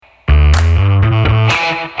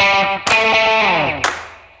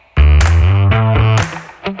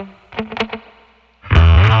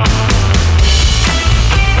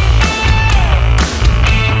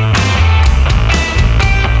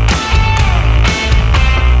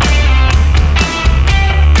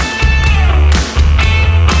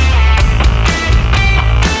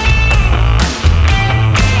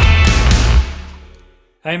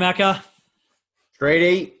Hey, Macca.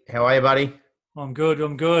 Streety, how are you, buddy? I'm good.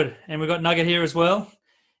 And we've got Nugget here as well.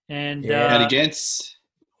 And Yeah. Howdy, gents.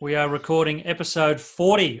 we are recording episode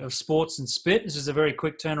 40 of Sports and Spit. This is a very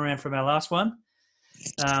quick turnaround from our last one.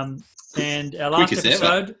 And our last Quick as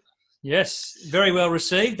episode, ever. yes, very well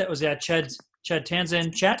received. That was our Chad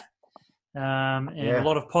Townsend chat. And a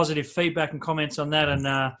lot of positive feedback and comments on that.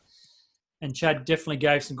 And Chad definitely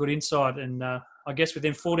gave some good insight. And I guess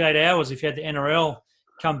within 48 hours, if you had the NRL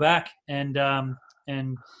come back and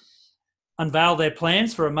unveil their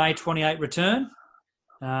plans for a May 28 return,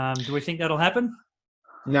 do we think that'll happen?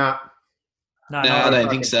 No. No, I don't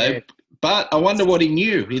think so. But I wonder what he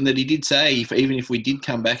knew, in that he did say even if we did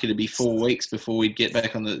come back, it'd be 4 weeks before we'd get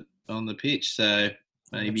back on the pitch. So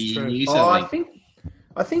maybe he knew something.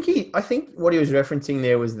 I think what he was referencing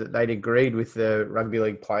there was that they'd agreed with the Rugby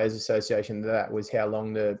League Players Association that was how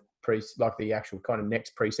long the actual kind of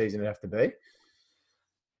next pre-season would have to be.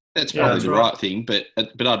 That's probably the right thing, but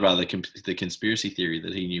I'd rather the conspiracy theory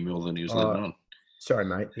that he knew more than he was letting on. Sorry,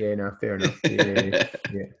 mate. Yeah, no, fair enough. Yeah.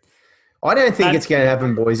 I don't think it's going to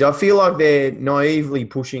happen, boys. I feel like they're naively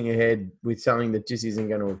pushing ahead with something that just isn't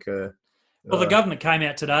going to occur. Well, the government came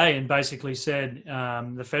out today and basically said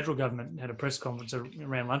the federal government had a press conference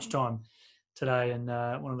around lunchtime today, and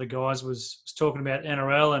one of the guys was talking about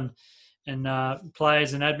NRL and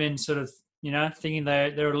players and admin sort of, thinking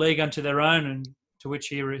they're a league unto their own, and to which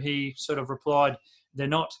he sort of replied, they're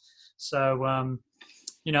not. So,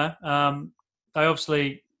 they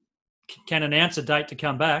obviously can announce a date to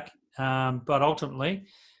come back, but ultimately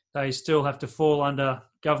they still have to fall under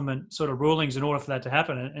government sort of rulings in order for that to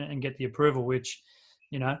happen and get the approval, which,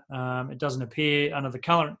 it doesn't appear under the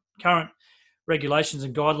current regulations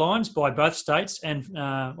and guidelines by both states and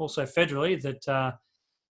also federally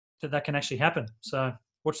that can actually happen. So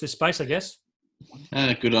watch this space, I guess.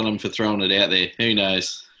 Good on them for throwing it out there. Who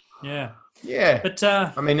knows? Yeah. But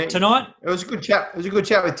tonight it was a good chat. It was a good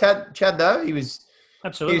chat with Chad though. He was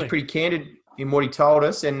pretty candid in what he told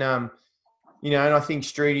us, and and I think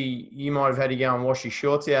Streety, you might have had to go and wash your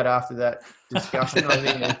shorts out after that discussion. I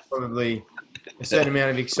think there's probably a certain amount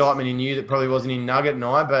of excitement in you that probably wasn't in Nugget and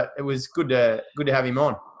I, but it was good to have him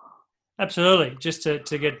on. Absolutely, just to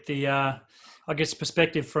get the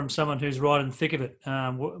perspective from someone who's right in the thick of it,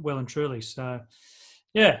 well and truly. So,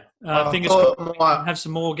 fingers crossed have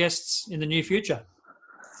some more guests in the near future.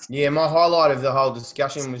 Yeah, my highlight of the whole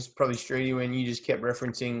discussion was probably Streety when you just kept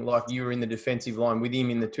referencing like you were in the defensive line with him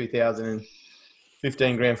in the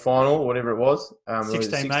 2015 grand final, or whatever it was.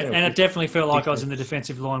 16, mate. And it definitely felt like I was in the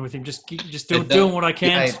defensive line with him, just doing what I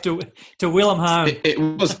can to will him home.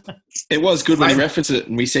 It was good when he referenced it,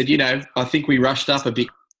 and we said, I think we rushed up a bit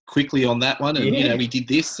quickly on that one, and we did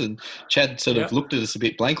this, and Chad sort of looked at us a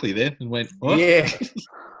bit blankly there and went, what? Yeah.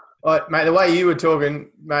 Mate, the way you were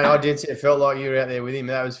talking, mate, I did say it felt like you were out there with him.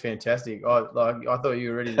 That was fantastic. I thought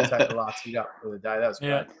you were ready to take the last hit up for the day. That was great.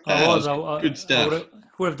 Yeah, I was. Good stuff. I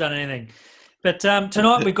would have done anything. But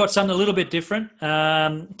tonight we've got something a little bit different.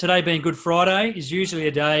 Today being Good Friday is usually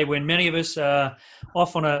a day when many of us are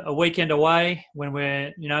off on a weekend away, when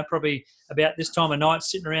we're, probably about this time of night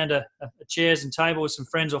sitting around a chairs and table with some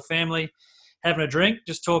friends or family, having a drink,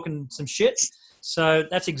 just talking some shit. So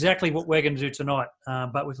that's exactly what we're going to do tonight,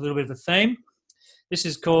 but with a little bit of a theme. This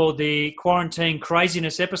is called the Quarantine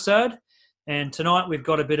Craziness episode. And tonight we've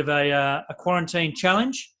got a bit of a quarantine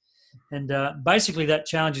challenge. And basically that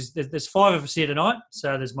challenge is there's 5 of us here tonight.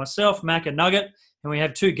 So there's myself, Mac and Nugget, and we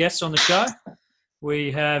have 2 guests on the show. We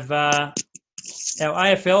have our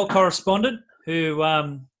AFL correspondent who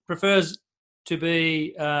prefers to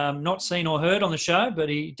be not seen or heard on the show, but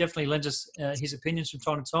he definitely lends us his opinions from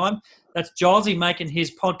time to time. That's Gilesy making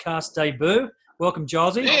his podcast debut. Welcome,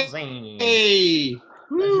 Gilesy. Hey.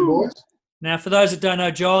 Woo. Now, for those that don't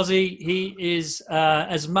know Gilesy, he is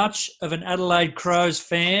as much of an Adelaide Crows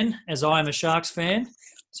fan as I am a Sharks fan.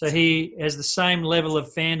 So he has the same level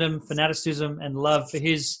of fandom, fanaticism, and love for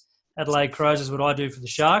his Adelaide Crows as what I do for the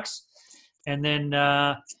Sharks. And then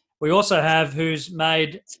we also have, who's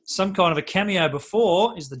made some kind of a cameo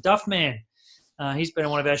before, is the Duff Man. He's been on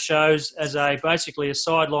one of our shows as basically a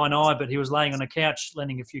sideline eye, but he was laying on a couch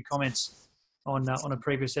lending a few comments on a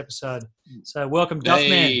previous episode. So welcome, Duff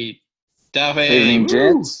Man. Duffy. Evening,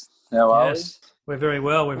 gents. How are we? We're very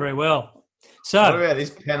well. So, what about this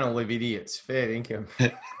panel of idiots? Fair income.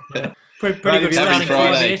 Yeah, pretty good starting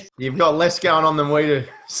point here. You've got less going on than we do.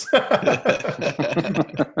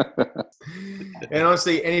 And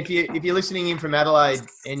honestly, and if you're listening in from Adelaide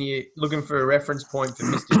and you're looking for a reference point for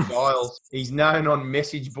Mr. Giles, he's known on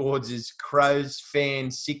message boards as Crows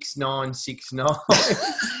Fan 6969.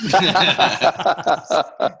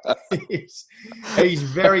 he's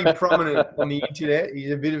very prominent on the internet.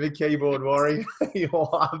 He's a bit of a keyboard warrior. He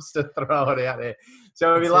loves to throw it out there.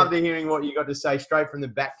 So we'd love to hearing what you got to say straight from the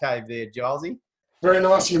back cave there, Gilesy. Very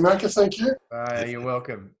nice of you, Macca. Thank you. You're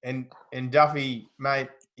welcome. And Duffy, mate,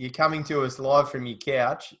 you're coming to us live from your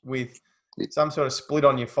couch with some sort of split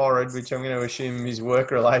on your forehead, which I'm going to assume is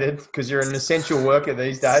work-related because you're an essential worker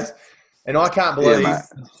these days. And I can't believe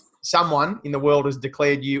someone in the world has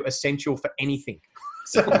declared you essential for anything.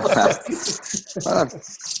 So, got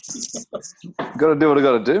to do what I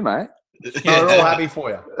got to do, mate. We're all happy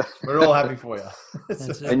for you. We're all happy for you.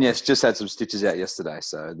 And yes, just had some stitches out yesterday,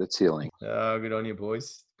 so that's healing. Oh, good on you,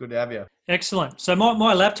 boys. Good to have you. Excellent. So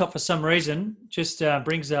my laptop, for some reason, just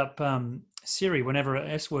brings up Siri whenever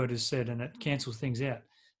an S word is said, and it cancels things out.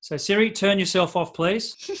 So Siri, turn yourself off,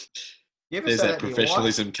 please. There's that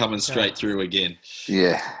professionalism coming straight through again.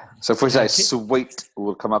 Yeah. So if we say sweet,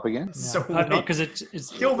 will it come up again? No, I hope not, because it's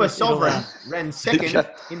Silver Sovereign ran second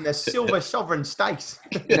in the Silver Sovereign Stakes.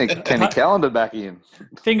 Kenny Calendar back in.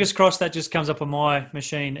 Fingers crossed that just comes up on my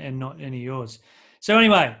machine and not any of yours. So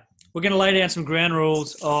anyway, we're going to lay down some ground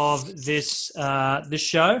rules of this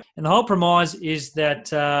show. And the whole premise is that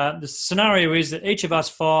the scenario is that each of us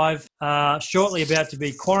five are shortly about to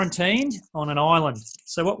be quarantined on an island.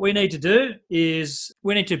 So what we need to do is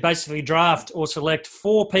we need to basically draft or select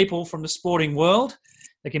 4 people from the sporting world.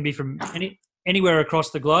 They can be from anywhere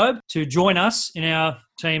across the globe to join us in our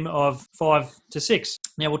team of 5 to 6.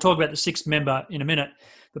 Now, we'll talk about the 6th member in a minute.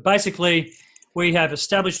 But basically, we have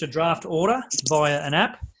established a draft order via an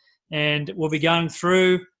app. And we'll be going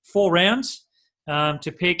through 4 rounds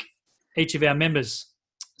to pick each of our members.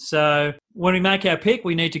 So when we make our pick,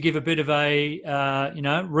 we need to give a bit of a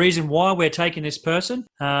reason why we're taking this person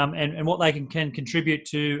and what they can contribute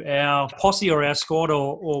to our posse or our squad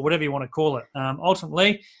or whatever you want to call it.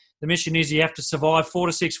 Ultimately, the mission is you have to survive 4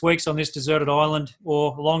 to 6 weeks on this deserted island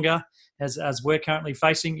or longer, as we're currently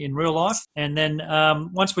facing in real life. And then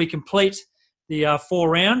once we complete the 4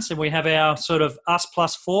 rounds and we have our sort of us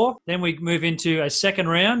plus 4. Then we move into a second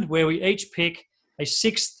round where we each pick a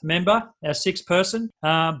 6th member, our 6th person.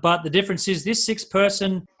 But the difference is this 6th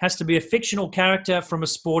person has to be a fictional character from a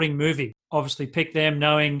sporting movie. Obviously pick them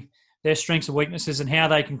knowing their strengths and weaknesses and how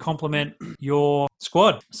they can complement your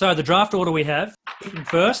squad. So the draft order we have, picking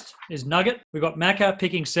first is Nugget. We've got Macca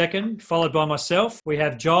picking second, followed by myself. We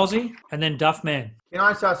have Gilesy and then Duffman. Can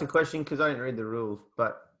I just ask a question? Because I didn't read the rules,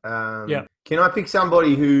 but can I pick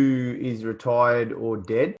somebody who is retired or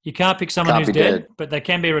dead? You can't pick someone who's dead, but they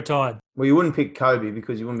can be retired. Well, you wouldn't pick Kobe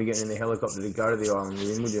because you wouldn't be getting in the helicopter to go to the island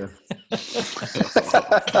with him, would you?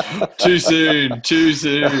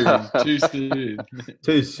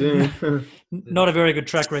 Too soon. Not a very good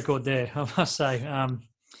track record there, I must say.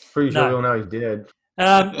 Pretty sure we all know he's dead.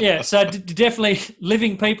 So definitely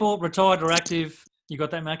living people, retired or active. You got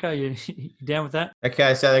that, Macca? You down with that?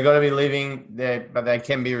 Okay, so they've got to be living there, but they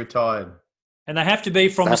can be retired. And they have to be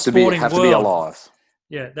from the sporting world. Have to be alive.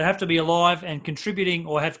 Yeah, they have to be alive and contributing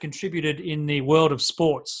or have contributed in the world of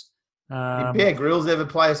sports. Did Bear Grylls ever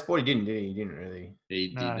play a sport? He didn't, did he? He didn't really. He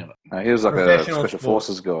did not. No, he was like a special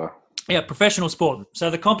forces guy. Yeah, professional sport. So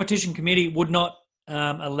the competition committee would not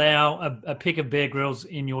allow a pick of Bear Grylls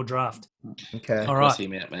in your draft. Okay. All right. Cross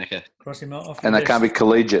him out, Macca. Cross him out. And they can't be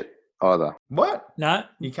collegiate either. What? No.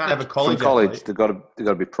 You can't have a college. From college, they've got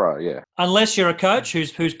to be pro, yeah. Unless you're a coach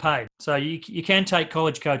who's paid. So you can take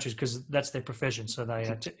college coaches because that's their profession. So they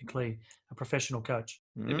are technically a professional coach.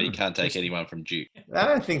 Yeah, but you can't take anyone from Duke. I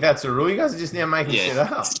don't think that's a rule. You guys are just now making shit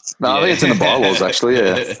up. No, I think it's in the bylaws, actually,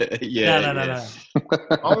 yeah. No.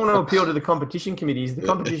 I want to appeal to the competition committees. The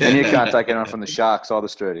competition. And you can't take anyone from the Sharks either,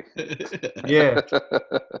 Sturdy. Yeah.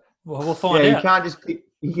 Well, we'll find out.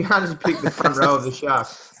 You can't just pick the front row of the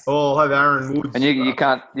Sharks. Oh, I'll have Aaron Woods. And you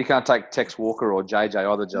can't take Tex Walker or JJ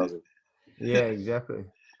either, Josie. Yeah, exactly.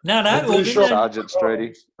 No. Well, Sergeant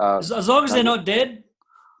Sturdy. As long as they're not dead,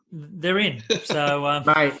 they're in. So,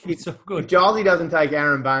 mate, it's all good. If Josie doesn't take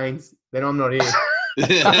Aaron Baines, then I'm not here.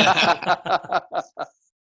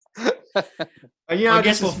 I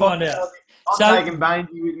guess we'll find out. I'm taking Baines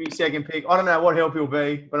with me second pick. I don't know what help he'll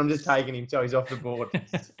be, but I'm just taking him so he's off the board.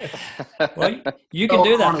 Well, you can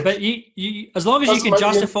do that, but you as long as you can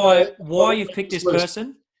justify why you've picked this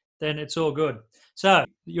person, then it's all good. So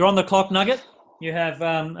you're on the clock, Nugget. You have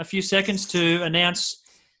a few seconds to announce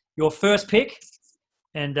your first pick,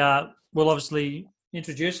 and we'll obviously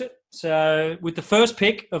introduce it. So with the first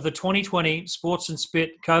pick of the 2020 Sports and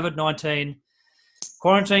Spit COVID-19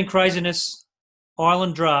 Quarantine Craziness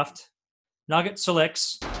Island Draft. Nugget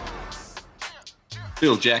selects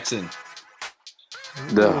Phil Jackson.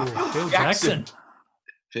 Phil Jackson.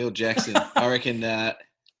 Phil Jackson. I reckon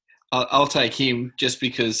I'll take him just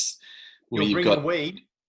because you've got weed.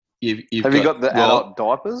 Have you got the adult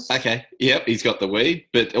diapers? Okay. Yep, he's got the weed,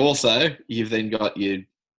 but also you've then got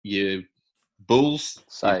your Bulls,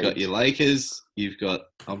 you've got your Lakers, you've got.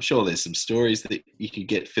 I'm sure there's some stories that you could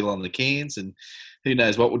get Phil on the cans, and who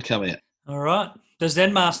knows what would come out. All right. The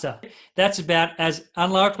Zen Master. That's about as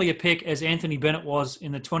unlikely a pick as Anthony Bennett was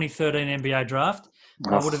in the 2013 NBA draft.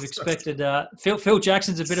 I would have expected Phil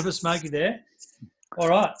Jackson's a bit of a smoky there. All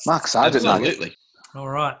right. Mark Sargent. Absolutely. All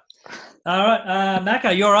right.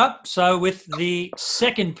 Macca, you're up. So with the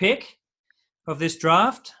second pick of this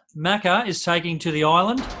draft, Macca is taking to the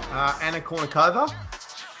island. Anna Kournikova.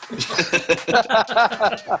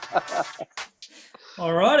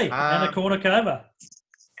 All righty. Anna Kournikova.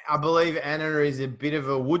 I believe Anna is a bit of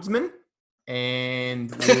a woodsman and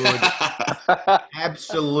would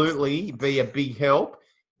absolutely be a big help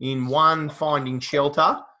in 1, finding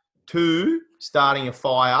shelter, 2, starting a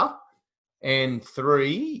fire, and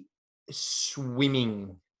 3,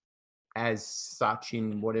 swimming as such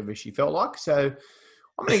in whatever she felt like. So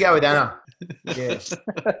I'm going to go with Anna. Yeah.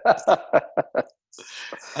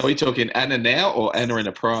 Are we talking Anna now or Anna in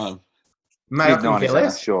a prime? Mate, I couldn't care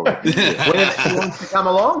less. Surely. Whenever she wants to come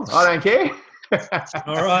along, I don't care.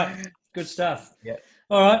 All right. Good stuff. Yeah.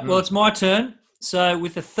 All right. Well, it's my turn. So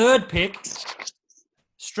with the third pick,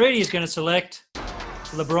 Streety is going to select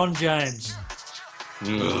LeBron James.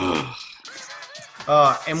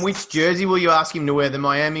 And which jersey will you ask him to wear? The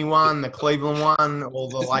Miami one, the Cleveland one, or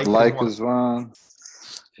the Lakers one?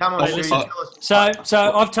 Come on, listen. So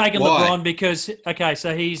I've taken LeBron because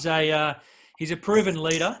so he's a proven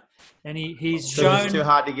leader, and he's shown. It's too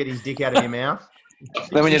hard to get his dick out of your mouth.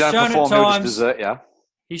 Then when you don't perform, he'll just desert you.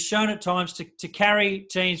 He's shown at times to carry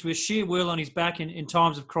teams with sheer will on his back in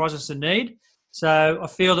times of crisis and need. So I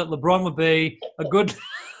feel that LeBron would be a good,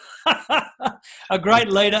 a great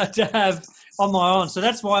leader to have on my own. So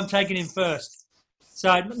that's why I'm taking him first.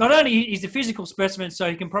 So not only he's a physical specimen, so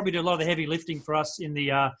he can probably do a lot of the heavy lifting for us in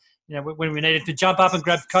the, when we needed to jump up and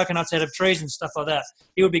grab coconuts out of trees and stuff like that.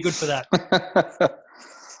 He would be good for that.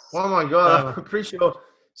 Oh my God, I'm pretty sure.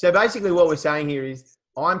 So basically what we're saying here is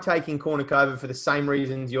I'm taking Kournikova for the same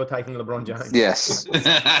reasons you're taking LeBron James. Yes. The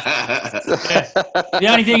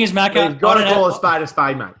only thing is, Macca, you've got to call a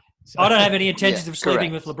spade, mate. So. I don't have any intentions of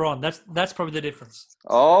sleeping with LeBron. That's probably the difference.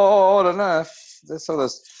 Oh, I don't know. That's all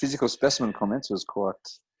those physical specimen comments was quite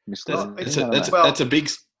misleading. That's a big.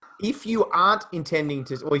 If you aren't intending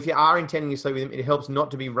to, or if you are intending to sleep with him, it helps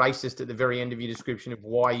not to be racist at the very end of your description of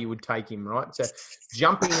why you would take him, right? So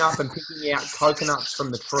jumping up and picking out coconuts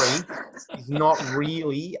from the tree is not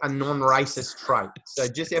really a non-racist trait. So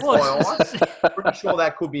just FYI, pretty sure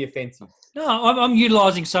that could be offensive. No, I'm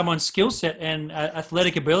utilising someone's skill set and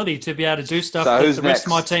athletic ability to be able to do stuff that the rest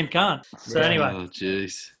of my team can't. So anyway. Oh,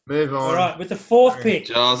 jeez. Move on. All right, with the fourth pick.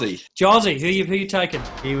 Jazzy, who you taking?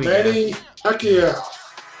 Manny Pacquiao.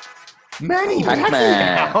 Manny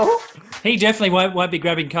Pacquiao. He definitely won't be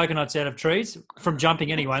grabbing coconuts out of trees from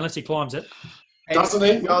jumping anyway, unless he climbs it. Doesn't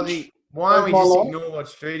he? Jazzy, why don't we just ignore what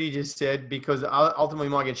Streety just said, because ultimately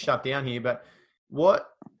we might get shut down here, but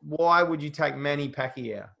why would you take Manny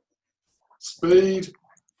Pacquiao? Speed,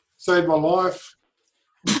 saved my life.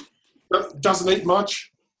 Doesn't eat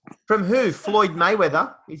much. From who? Floyd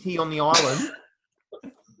Mayweather? Is he on the island?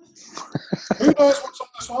 Who knows what's on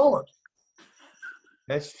this island?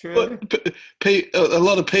 That's true. A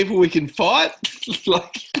lot of people we can fight. Do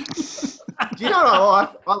you know what I like?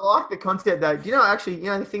 I like the concept though. Do you know actually?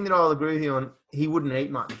 The thing that I'll agree with you on. He wouldn't eat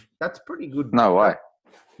much. That's pretty good. No way.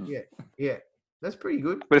 Yeah. That's pretty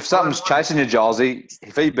good. But if something's chasing you, Jolsey,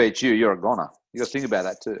 if he beats you, you're a goner. You got to think about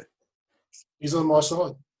that too. He's on my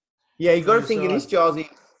side. Yeah, you got to think of this, Jolsey.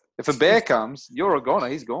 If a bear comes, you're a goner.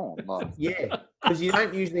 He's gone. Yeah, because you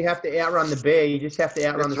don't usually have to outrun the bear. You just have to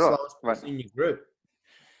outrun the slowest person in your group.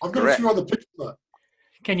 I've got a few other picks for that.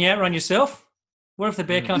 Can you outrun yourself? What if the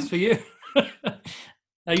bear comes for you?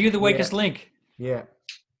 Are you the weakest link? Yeah.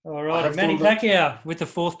 All right, Manny Pacquiao with the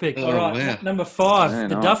fourth pick. All right, wow. Number 5,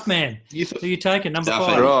 the Duff Man. Who you taking? Number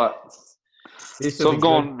 5. Right. So I've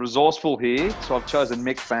gone resourceful here. So I've chosen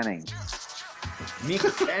Mick Fanning. Mick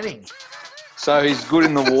Fanning. So he's good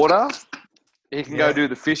in the water. He can go do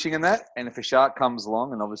the fishing and that. And if a shark comes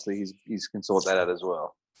along, and obviously he can sort that out as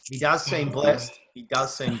well. He does seem blessed.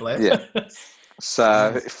 Yeah.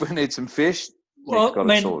 So if we need some fish, Well, I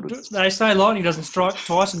mean, they say lightning doesn't strike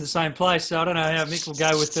twice in the same place, so I don't know how Mick will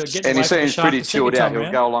go with getting and away he from the seems shark pretty the second chilled out. time He'll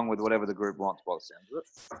round. go along with whatever the group wants by the sounds of it.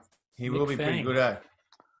 He Mick will be pretty Fanning. good, eh?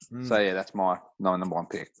 So, yeah, that's my number one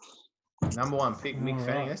pick. Number one pick, Mick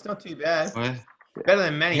Fanning. That's not too bad. Well, Better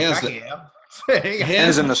than Manny how's Pacquiao. And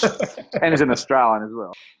he's an Australian as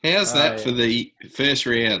well. How's that for the first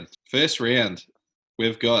round? First round,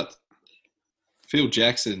 we've got Phil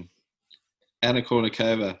Jackson, Anna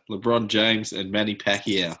Kournikova, LeBron James, and Manny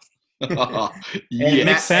Pacquiao.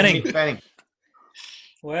 Yes. Fanning. Mick Fanning.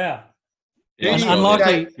 Wow. Yeah,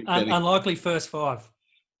 Unlikely first five.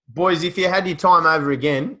 Boys, if you had your time over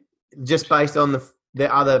again, just based on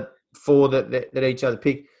the other four that each other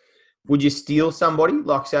picked, would you steal somebody?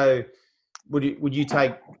 Like, so would you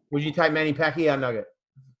take Manny Pacquiao, Nugget?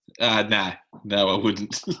 No, I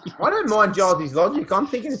wouldn't. I don't mind Giles' logic. I'm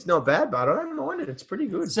thinking it's not bad, but I don't mind it. It's pretty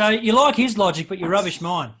good. So you like his logic, but you rubbish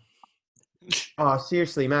mine. Oh,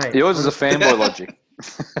 seriously, mate. Yours is a fanboy logic.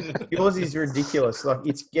 Yours is ridiculous. Like,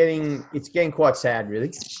 it's getting quite sad,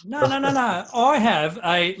 really. No. I have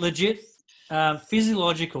a legit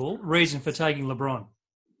physiological reason for taking LeBron.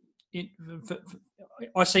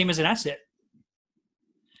 I see him as an asset.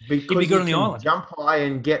 Because he'd be good on the can island. Jump high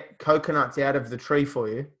and get coconuts out of the tree for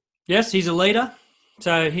you. Yes, he's a leader.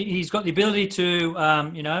 So he's got the ability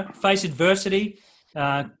to, face adversity,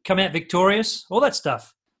 come out victorious, all that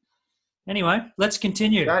stuff. Anyway, let's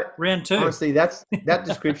continue. Round two. Honestly, that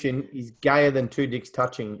description is gayer than two dicks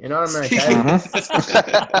touching. And I'm okay.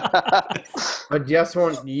 I just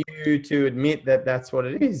want you to admit that that's what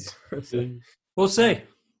it is. We'll see.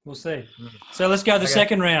 So let's go to the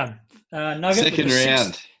second round. Nugget. Second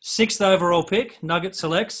round. Sixth overall pick. Nugget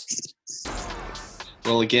selects.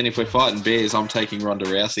 Well, again, if we're fighting bears, I'm taking Ronda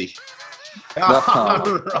Rousey.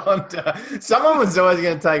 Ronda. Someone was always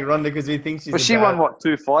going to take Ronda because he thinks she's. But she won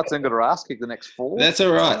 2 fights and got her ass kicked the next 4. That's all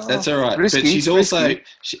right. Risky, but she's also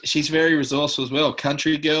she's very resourceful as well.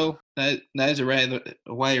 Country girl, knows a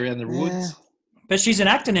way around the woods. Yeah. But she's an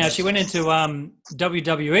actor now. She went into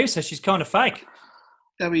WWE, so she's kind of fake.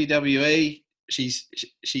 WWE.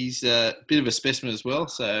 She's a bit of a specimen as well,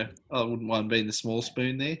 so I wouldn't mind being the small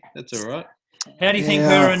spoon there. That's all right. How do you think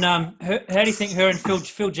her and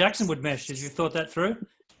Phil Jackson would mesh? Have you thought that through?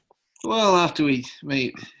 Well, after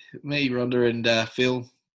me, Ronda and Phil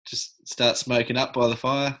just start smoking up by the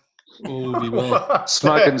fire, all will be well.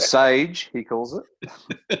 Smoking sage, he calls it.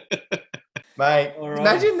 Mate,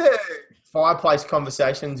 imagine the fireplace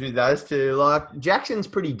conversations with those two. Like, Jackson's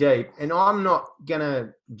pretty deep, and I'm not going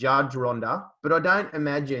to judge Ronda, but I don't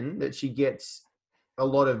imagine that she gets a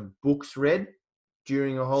lot of books read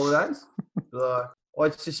during her holidays. Like, I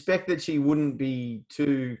suspect that she wouldn't be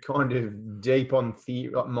too kind of deep on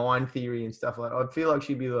mind theory and stuff like that. I'd feel like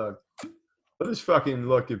she'd be like, I just fucking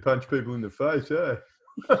like to punch people in the face, eh?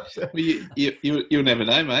 Well, you'll never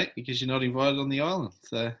know, mate, because you're not invited on the island.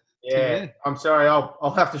 So yeah. I'm sorry.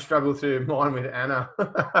 I'll have to struggle through mine with Anna.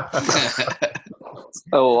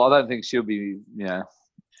 Oh, I don't think she'll be,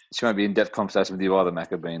 she won't be in depth conversation with you either,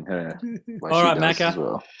 Macca, being her. All right,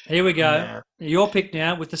 Macca. Here we go. Yeah. Your pick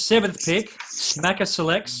now. With the 7th pick, Macca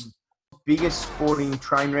selects. Biggest sporting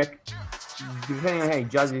train wreck, depending on how you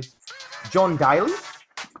judge this, John Daly.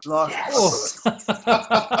 Like, yes.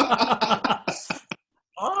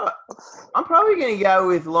 I'm probably going to go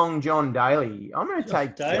with Long John Daly. I'm going to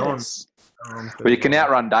take John. Well, you can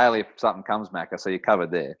outrun Daly if something comes, Macca, so you're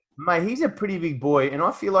covered there. Mate, he's a pretty big boy, and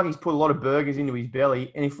I feel like he's put a lot of burgers into his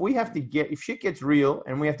belly. And if shit gets real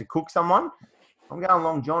and we have to cook someone, I'm going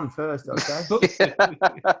Long John first, okay?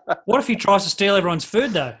 What if he tries to steal everyone's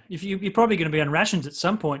food, though? You're probably going to be on rations at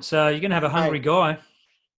some point, so you're going to have a hungry guy.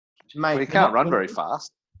 Mate, he can't run very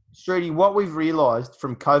fast. Streety, what we've realised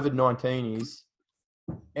from COVID-19 is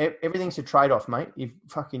everything's a trade-off, mate. You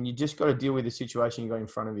just got to deal with the situation you got in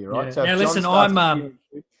front of you, right? Yeah. So now, listen, I'm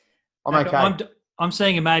okay. I'm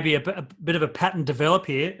seeing maybe a bit of a pattern develop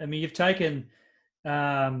here. I mean, you've taken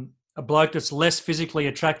a bloke that's less physically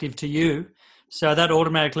attractive to you, so that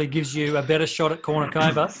automatically gives you a better shot at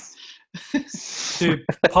Kournikova to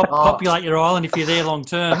populate your island if you're there long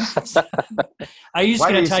term. Are you just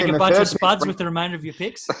going to take a bunch of spuds with the remainder of your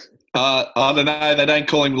picks? I don't know. They don't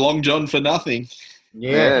call him Long John for nothing.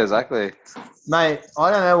 Yeah, exactly. Mate,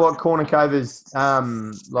 I don't know what Kournikova's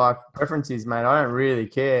preference is, mate. I don't really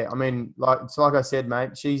care. I mean, like I said,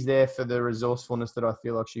 mate, she's there for the resourcefulness that I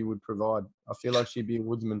feel like she would provide. I feel like she'd be a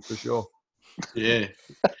woodsman for sure. Yeah.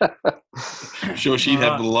 I'm sure she'd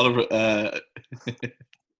have a lot of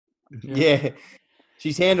Yeah.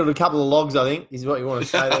 She's handled a couple of logs, I think, is what you want to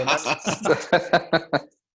say there, mate.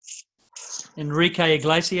 Enrique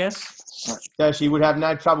Iglesias. So she would have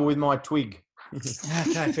no trouble with my twig.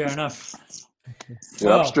 Okay, fair enough.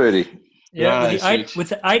 You're up, Strudy. Yeah, Nice, with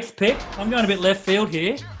the 8th pick, I'm going a bit left field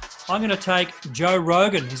here. I'm going to take Joe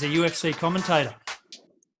Rogan. He's a UFC commentator.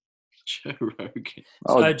 Joe Rogan.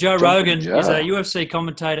 So Joe Rogan is a UFC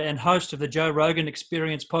commentator and host of the Joe Rogan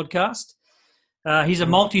Experience podcast. He's a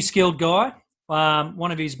multi-skilled guy.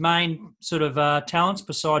 One of his main sort of talents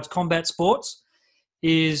besides combat sports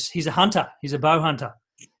is he's a hunter. He's a bow hunter.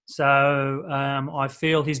 So I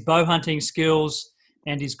feel his bow hunting skills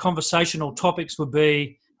and his conversational topics would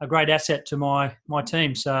be a great asset to my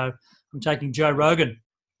team. So I'm taking Joe Rogan.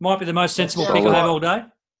 Might be the most sensible pick I have all day.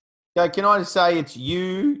 Okay, can I just say it's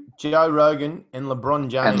you, Joe Rogan, and LeBron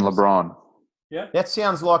James? And LeBron. Yeah. That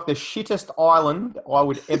sounds like the shittest island I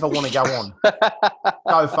would ever want to go on.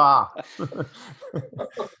 So far.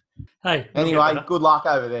 Hey. Anyway, good luck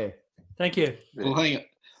over there. Thank you. Well,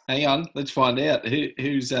 hang on. Let's find out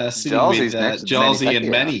who's sitting Giles's with next. Gilesy and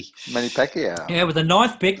Manny. Manny Pacquiao. Yeah, with the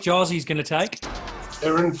 9th pick, Gilesy's going to take.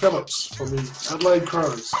 Erin Phillips from the Adelaide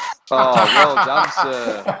Crows. Oh, well done,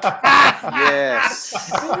 sir. Yes.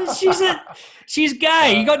 She's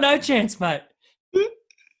gay. You got no chance, mate.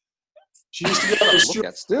 She used to go out with Look Stuart.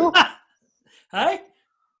 at still. Hey?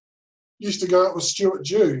 Used to go out with Stuart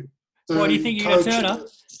Dew. Why do you think you're going to turn her?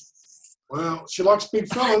 Well, she likes big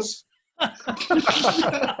fellas.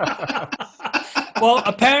 Well,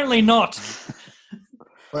 apparently not.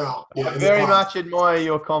 Well, yeah, I very much admire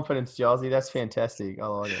your confidence, Josy. That's fantastic. I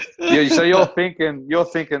like it. Yeah, so you're thinking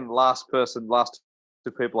last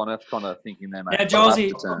two people on earth kind of thinking them. Now,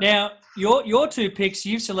 Josy, now your 2 picks,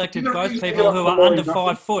 you've selected both people who are under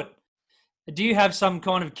 5 foot. Do you have some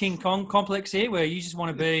kind of King Kong complex here where you just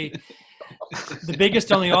want to be the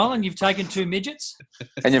biggest on the island? You've taken 2 midgets?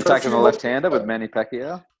 And you've taken a left-hander with Manny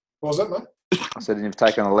Pacquiao? What was that, mate? I said you've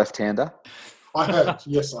taken a left-hander. I have.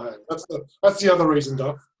 Yes, I have. That's the other reason,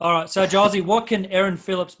 Doug. All right. So, Josy, what can Erin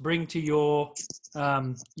Phillips bring to your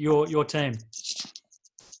team?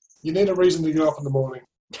 You need a reason to get up in the morning.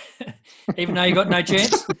 Even though you got no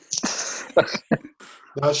chance?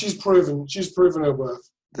 No, she's proven her worth.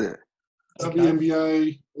 Yeah.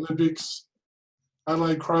 WNBA, Olympics,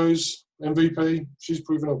 Adelaide Crows, MVP. She's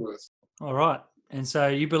proven her worth. All right. And so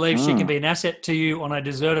you believe she can be an asset to you on a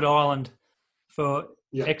deserted island for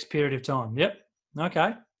X period of time. Yep. Okay.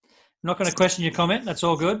 I'm not going to question your comment. That's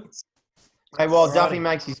all good. Hey, while Duffy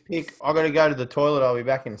makes his pick, I've got to go to the toilet. I'll be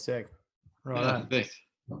back in a sec. Right.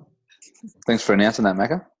 Thanks for announcing that,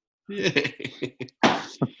 Macca. Yeah.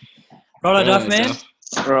 Righto, Duff, man.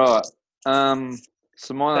 Right.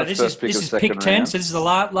 So my first pick this of is second pick 10, round. so this is the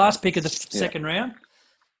last pick of the second round.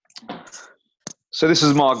 So this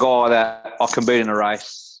is my guy that I can beat in a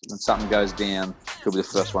race when something goes down. He'll be the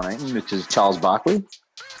first one eaten, which is Charles Barkley.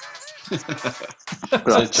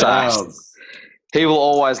 So Charles. He will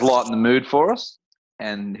always lighten the mood for us,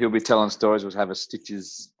 and he'll be telling stories. We'll have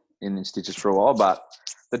stitches for a while, but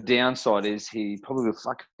the downside is he probably will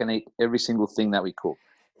fucking eat every single thing that we cook.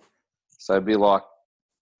 So it'd be like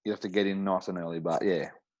you have to get in nice and early, but yeah,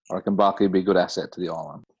 I reckon Barkley would be a good asset to the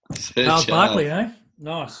island. Charles Barkley, eh?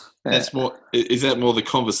 Nice. Yeah. That's more. Is that more the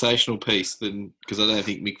conversational piece than? Because I don't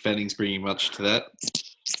think Mick Fanning's bringing much to that.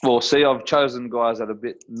 Well, see, I've chosen guys that are a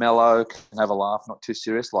bit mellow, can have a laugh, not too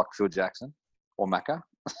serious, like Phil Jackson or Macca.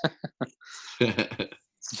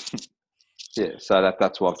 Yeah, so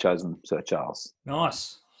that's why I've chosen Sir Charles.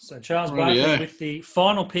 Nice. So Charles Barkley with the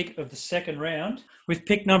final pick of the second round. With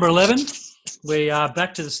pick number 11, we are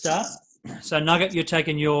back to the start. So Nugget, you're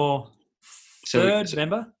taking your third,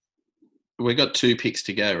 remember? We got 2 picks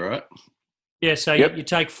to go, right? Yeah, so you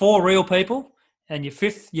take 4 real people, and your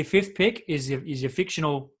fifth pick is your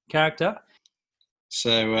fictional character.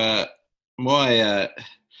 So my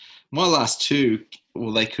last 2,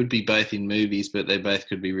 well, they could be both in movies, but they both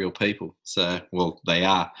could be real people. So, well, they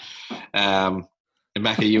are. And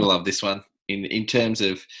Macca, you'll love this one. In terms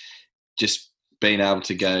of just being able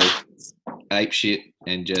to go ape shit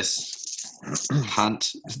and just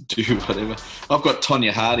hunt, do whatever. I've got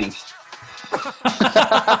Tonya Harding.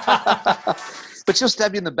 But she'll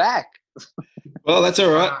stab you in the back. Well, that's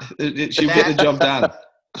all right. She'll get the job done.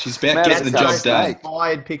 She's about getting the job done. That's the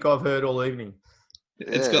most pick I've heard all evening.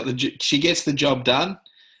 It's got she gets the job done.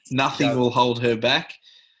 Nothing will hold her back.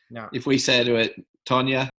 No. If we say to her,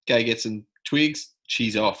 Tonya, go get some twigs,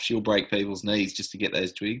 she's off. She'll break people's knees just to get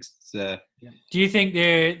those twigs. So, do you think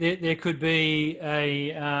there could be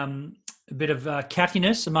a a bit of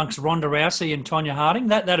cattiness amongst Ronda Rousey and Tonya Harding.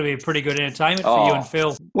 That'd be a pretty good entertainment for you and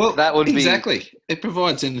Phil. Well, that would exactly. It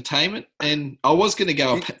provides entertainment, and I was going to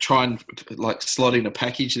go try and slot in a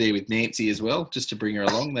package there with Nancy as well, just to bring her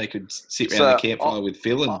along. They could sit around the campfire with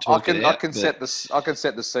Phil and talk. I can set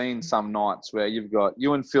the scene some nights where you've got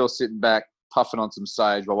you and Phil sitting back puffing on some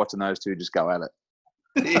sage while watching those two just go at it.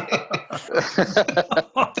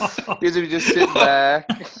 Because if you just sit back.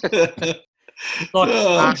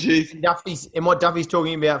 Duffy's, and what Duffy's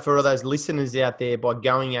talking about for all those listeners out there by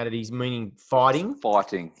going at it, he's meaning fighting.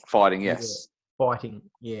 Fighting, yes. Fighting,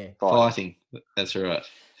 yeah. Fighting, that's right.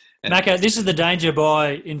 Macca, this is the danger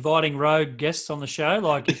by inviting rogue guests on the show.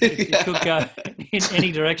 Like, it could go in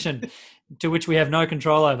any direction to which we have no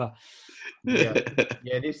control over. Yeah.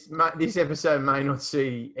 This episode may not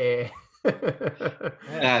see air.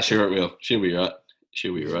 Sure it will. She'll be right.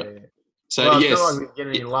 Yeah. So, well, yes. I feel like we're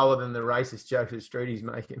getting any lower than the racist jokes that Streety's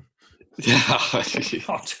making.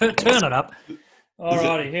 Turn it up. All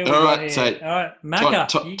righty, here we go. All right, Macca.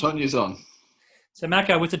 Tonya's on. So,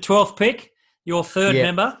 Macca, with the 12th pick, your third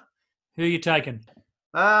member, who are you taking?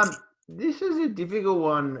 This is a difficult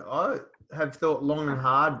one. I have thought long and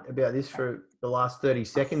hard about this for the last 30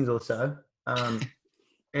 seconds or so.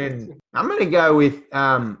 And I'm going to go with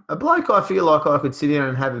a bloke I feel like I could sit down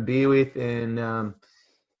and have a beer with, and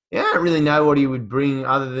I don't really know what he would bring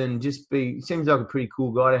other than just be. Seems like a pretty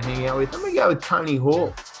cool guy to hang out with. I'm going to go with Tony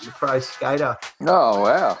Hawk, the pro skater. Oh,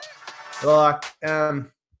 wow. Like,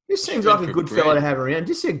 this seems like a good fella to have around.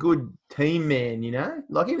 Just a good team man, you know?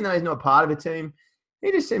 Like, even though he's not part of a team,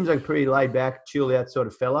 he just seems like a pretty laid back, chilled out sort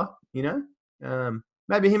of fella, you know?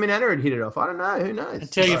 Maybe him and Anna would hit it off. I don't know. Who knows?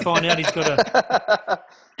 Until you find out he's got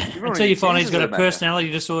a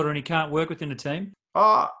personality disorder and he can't work within the team.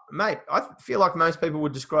 Oh, mate, I feel like most people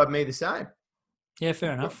would describe me the same. Yeah,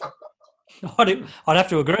 fair enough. I'd have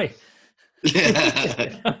to agree.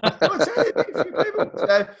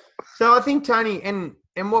 So I think Tony and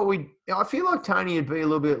I feel like Tony would be a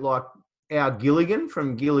little bit like our Gilligan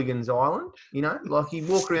from Gilligan's Island, you know, like he'd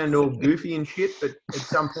walk around all goofy and shit, but at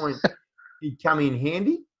some point he'd come in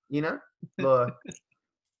handy, you know. Like,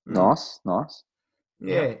 nice.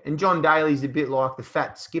 Yeah, and John Daly's a bit like the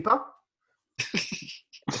fat skipper.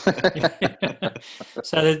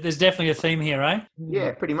 So there's definitely a theme here, eh?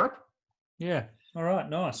 Yeah, pretty much. Yeah. All right,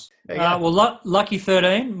 nice. Well, lucky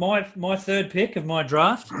 13, my third pick of my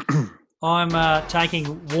draft, I'm taking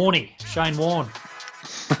Warney, Shane Warne.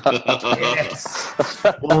 Yes.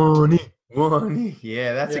 Warney.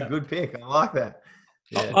 Yeah, that's a good pick. I like that.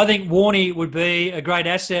 Yeah. I think Warney would be a great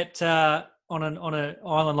asset on an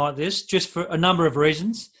island like this, just for a number of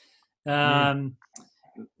reasons.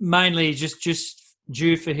 Mainly just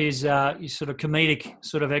due for his sort of comedic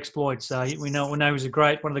sort of exploits. We know he's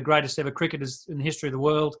one of the greatest ever cricketers in the history of the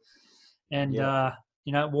world, and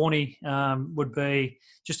Warney would be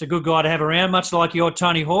just a good guy to have around, much like your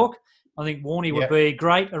Tony Hawk. I think Warney would be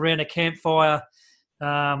great around a campfire,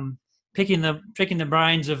 picking the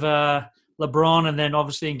brains of LeBron, and then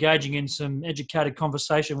obviously engaging in some educated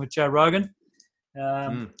conversation with Joe Rogan.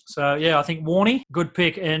 So, I think Warney, good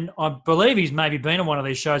pick. And I believe he's maybe been on one of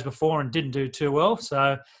these shows before and didn't do too well.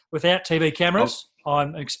 So, without TV cameras,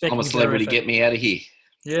 I'm expecting... I'm a celebrity, get me out of here.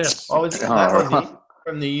 Yes. Was he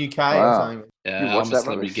from the UK or something? Yeah, I'm a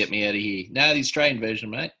celebrity, get me out of here. No, the Australian version,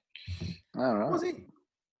 mate. All right. Was he?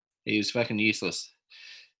 He was fucking useless.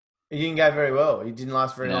 He didn't go very well. He didn't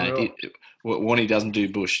last very long at all. Warney doesn't do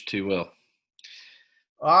Bush too well.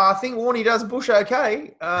 I think Warney does Bush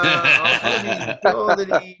okay. I'm sure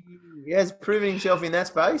that he has proven himself in that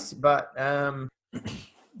space. But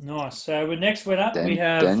nice. So next we have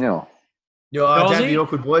Daniel. Don't be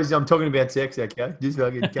awkward, boys. I'm talking about sex, okay? Just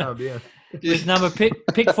fucking calm down. With number pick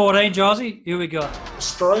 14, Jozzy. Here we go.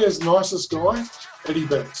 Australia's nicest guy, Eddie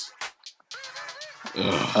Betts. Who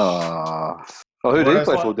do you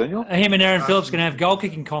play for, Daniel? Him and Aaron Phillips can have goal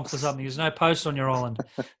kicking comps or something. There's no posts on your island.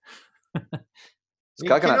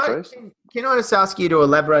 Can I just ask you to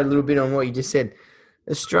elaborate a little bit on what you just said?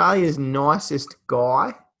 Australia's nicest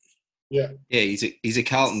guy. Yeah. Yeah, he's a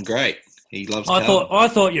Carlton great. He loves. I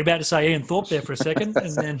thought you were about to say Ian Thorpe there for a second,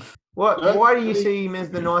 and then. Why do you see him as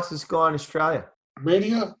the nicest guy in Australia?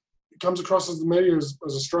 Media comes across as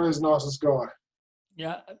Australia's nicest guy.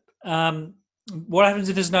 Yeah. What happens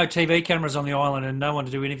if there's no TV cameras on the island and no one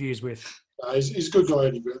to do interviews with? He's a good guy,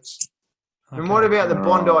 Eddie Betts. Okay. And what about the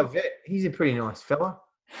Bondi vet? He's a pretty nice fella.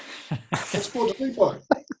 What sport does he play?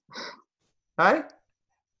 Hey?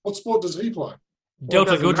 What sport does he play?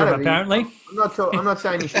 Delta Goodrum, apparently. I'm not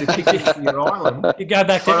saying you should have picked it for your island. You go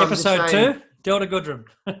back to episode 2, Delta Goodrum.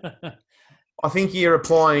 I think you're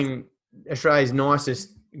applying Australia's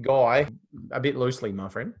nicest guy a bit loosely, my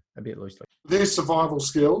friend. A bit loosely. Their survival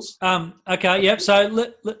skills. Okay. Yep. So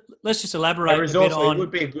let's just elaborate a bit on. It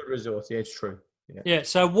would be a good resource. Yeah, it's true. Yeah.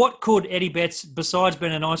 So what could Eddie Betts, besides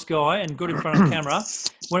being a nice guy and good in front of the camera,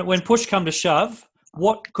 when push come to shove,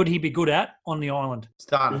 what could he be good at on the island?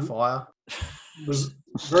 Starting a fire.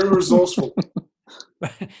 Very resourceful.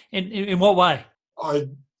 In what way?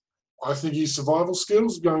 I think his survival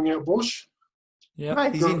skills, going out bush. Yeah,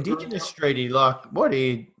 mate, he's Indigenous streety. Like,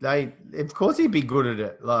 of course he'd be good at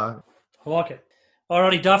it. Like, I like it.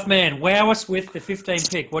 Alrighty, Duff man, wow us with the 15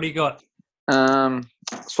 pick. What do you got?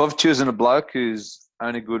 So I've chosen a bloke who's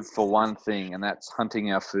only good for one thing, and that's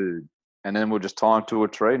hunting our food. And then we'll just tie him to a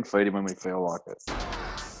tree and feed him when we feel like it.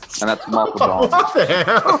 And that's Michael Diamond. What the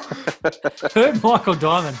hell? Who? Michael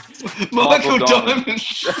Diamond. Michael Diamond.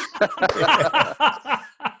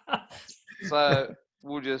 So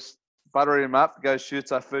we'll just butter him up, go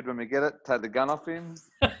shoots our food when we get it, take the gun off him,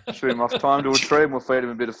 shoot him off, tie him to a tree, and we'll feed him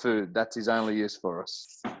a bit of food. That's his only use for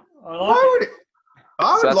us.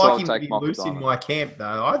 I would like him to be loose in my camp,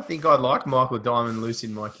 though. I think I'd like Michael Diamond loose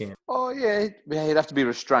in my camp. Oh, yeah. He'd have to be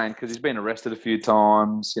restrained because he's been arrested a few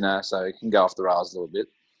times, so he can go off the rails a little bit.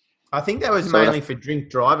 I think that was mainly for drink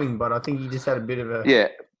driving, but I think he just had a bit of a... Yeah,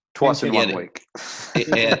 twice in 1 week.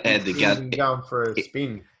 Had the gun. Going for a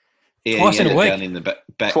spin. Yeah, twice in a week. Gun in the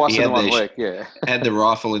back. Twice in 1 week, yeah. Had the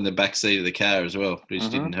rifle in the back seat of the car as well, which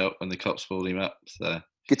didn't help when the cops pulled him up. So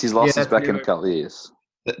gets his license back in a couple of years.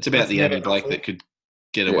 That's about the only bloke that could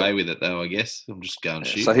get away with it, though. I guess I'm just going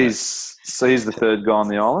shoot. So he's the third guy on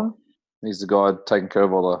the island. He's the guy taking care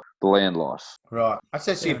of all the land life. Right, that's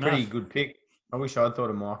actually a pretty good pick. I wish I'd thought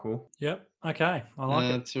of Michael. Yep. Okay, I like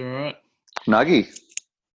it. That's all right. Nuggy.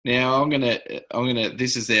 Now I'm gonna.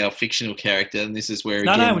 This is our fictional character, and this is where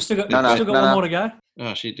we still got one more to go.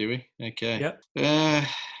 Oh shit, do we? Okay. Yep.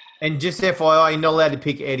 And just FYI, you're not allowed to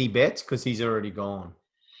pick Eddie Betts because he's already gone.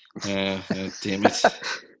 Damn it.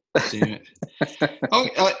 Damn it.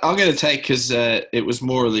 I'm going to take, because it was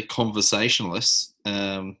more of the conversationalists,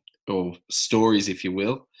 or stories, if you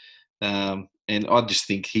will. And I just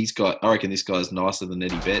think I reckon this guy's nicer than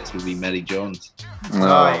Eddie Betts, would be Matty Johns.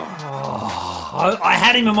 I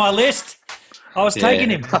had him on my list. I was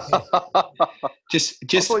taking him. Just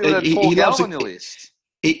he loves on your list.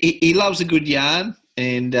 He loves a good yarn,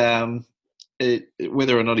 and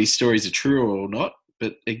whether or not his stories are true or not.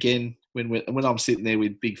 But again, when I'm sitting there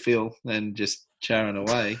with Big Phil and just charring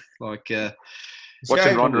away, like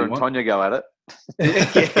watching Rhonda and Tonya go at it.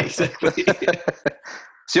 Yeah, exactly.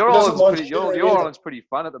 So your island's pretty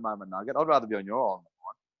fun at the moment, Nugget. I'd rather be on your island.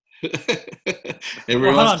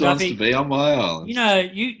 Everyone else wants to be on my island.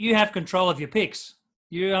 You have control of your picks.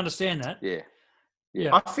 You understand that? Yeah.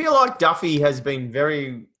 I feel like Duffy has been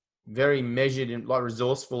very, very measured and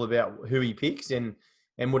resourceful about who he picks and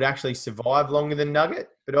would actually survive longer than Nugget.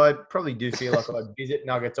 But I probably do feel like I'd visit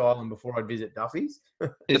Nugget's island before I'd visit Duffy's.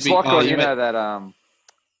 It's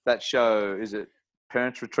that show, is it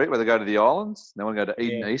Parents Retreat, where they go to the islands? They want to go to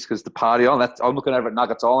Eden East because the party island. I'm looking over at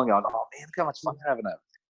Nugget's Island going, oh man, look how much fun they're having there.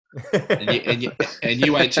 and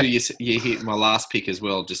you wait till you hit my last pick as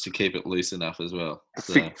well, just to keep it loose enough as well.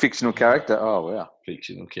 So, fictional character? Oh, wow.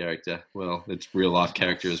 Fictional character. Well, it's real life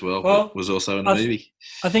character as well, but was also in the movie.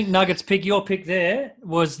 I think Nugget's pick, your pick there,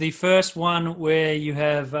 was the first one where you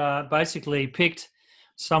have basically picked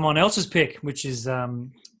someone else's pick, which is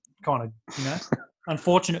kind of,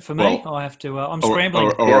 unfortunate for me. I have to, I'm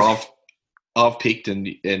scrambling. Or I've picked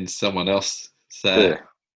and someone else. So.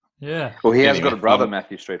 Yeah. Well, he has got a brother,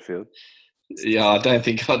 Matthew Streetfield. Yeah, I don't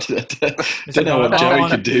think don't know what Joey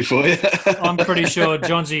could do for you. I'm pretty sure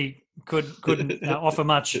Johnsy couldn't offer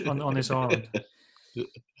much on this island.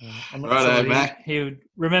 Righto, Mac. He would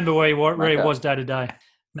remember where he was day to day.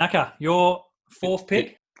 Naka, your fourth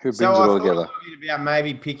pick. Who brings it all together? About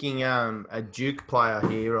maybe picking a Duke player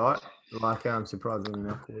here, right? Surprisingly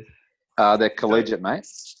enough. They're collegiate, mate.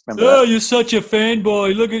 You're such a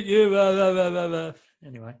fanboy. Look at you.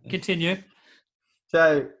 Anyway, continue.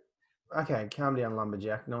 So, okay, calm down,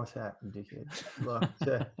 Lumberjack. Nice hat, dickhead.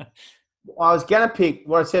 I was going to pick,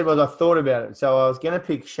 what I said was I thought about it. So I was going to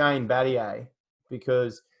pick Shane Battier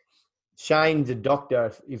because Shane's a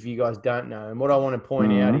doctor, if you guys don't know. And what I want to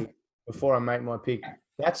point out before I make my pick,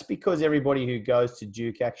 that's because everybody who goes to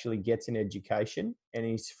Duke actually gets an education and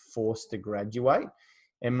is forced to graduate.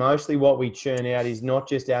 And mostly what we churn out is not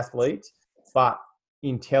just athletes, but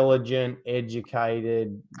intelligent,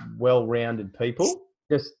 educated, well-rounded people.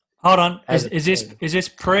 Just hold on. Is this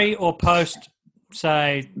pre or post,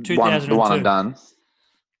 say, 2002? The one and done.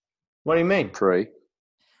 What do you mean? Pre.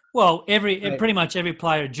 Well, pretty much every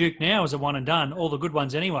player at Duke now is a one and done. All the good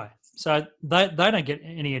ones anyway. so they don't get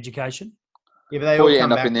any education. Yeah, but they all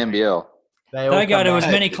end up in the NBL. They go to as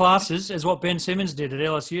many classes as what Ben Simmons did at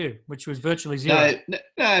LSU, which was virtually zero. No,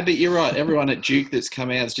 but you're right. Everyone at Duke that's come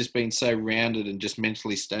out has just been so rounded and just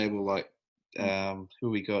mentally stable. Like, who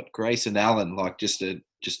we got? Grayson Allen, like just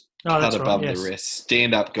cut above the rest.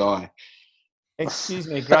 Stand-up guy. Excuse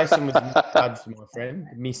me, Grayson was misjudged, my friend.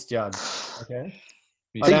 Misjudged. Okay.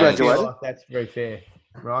 He graduated. Like that's very fair,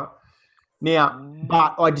 right? Now,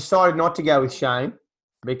 but I decided not to go with Shane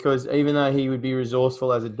because even though he would be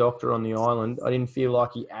resourceful as a doctor on the island, I didn't feel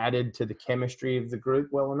like he added to the chemistry of the group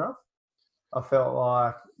well enough. I felt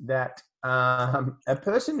like that a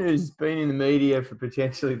person who's been in the media for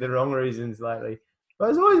potentially the wrong reasons lately, but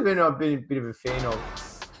I've always been a bit of a fan of.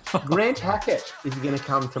 Grant Hackett is going to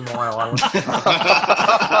come to my island.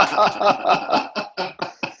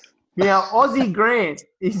 Now, Aussie Grant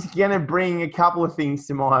is going to bring a couple of things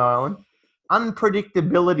to my island.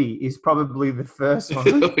 Unpredictability is probably the first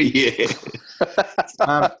one. Oh, yeah.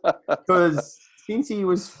 Because since he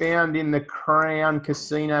was found in the Crown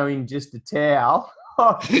Casino in just a towel,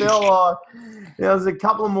 I feel like there was a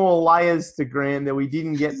couple more layers to Grant that we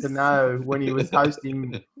didn't get to know when he was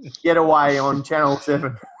hosting Getaway on Channel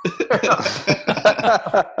 7.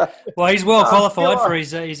 Well, he's well qualified for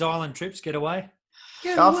his island trips. Getaway.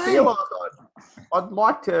 I feel like I'd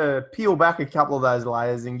like to peel back a couple of those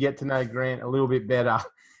layers and get to know Grant a little bit better.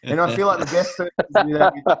 And I feel like the best person to do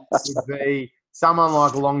that would be someone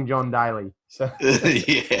like Long John Daly. So.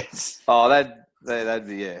 Yes. Oh, that'd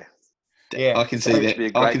be, yeah. Yeah, I can see that.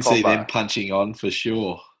 I can see them punching on for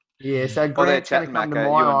sure. Yeah, so Grant's going to come to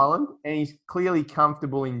my island, and he's clearly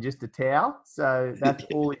comfortable in just a towel. So that's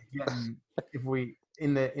all he's getting if we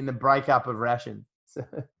in the breakup of ration. So.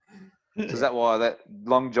 Is that why that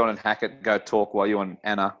Long John and Hackett go talk while you and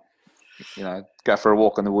Anna, go for a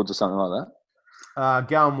walk in the woods or something like that?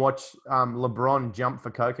 Go and watch LeBron jump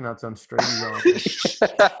for coconuts on Streety's Island.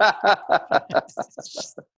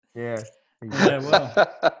 Yeah. Yeah,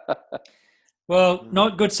 well,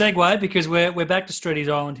 not good segue because we're back to Streety's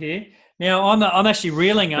Island here. Now I'm actually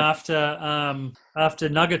reeling after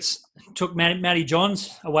Nuggets took Matty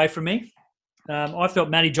Johns away from me. I felt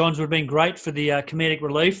Matty Johns would have been great for the comedic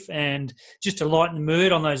relief and just to lighten the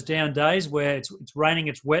mood on those down days where it's raining,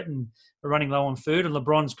 it's wet, and we're running low on food, and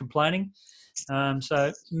LeBron's complaining.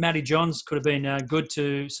 So Matty Johns could have been good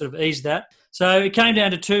to sort of ease that. So it came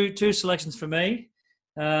down to two selections for me.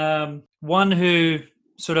 One who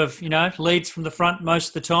sort of leads from the front most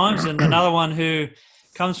of the times, and another one who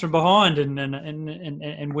comes from behind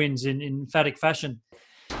and wins in emphatic fashion.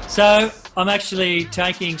 So I'm actually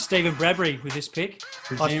taking Stephen Bradbury with this pick.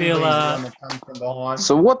 I feel.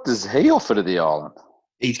 So what does he offer to the island?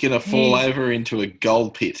 He's going to fall over into a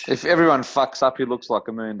gold pit. If everyone fucks up, he looks like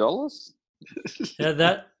 $1 million.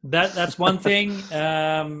 Yeah, that's one thing.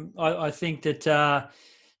 I think that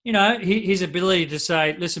his ability to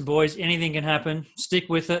say, "Listen, boys, anything can happen. Stick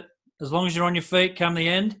with it. As long as you're on your feet, come the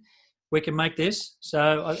end, we can make this."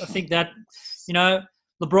 So I think that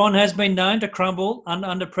LeBron has been known to crumble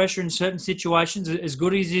under pressure in certain situations. As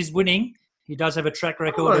good as he's winning, he does have a track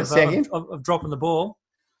record of dropping the ball.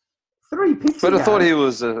 3 picks. But I thought he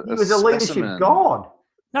was a leadership god.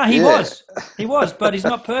 No, he was, but he's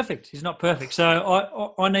not perfect. He's not perfect.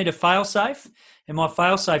 So I need a fail-safe, and my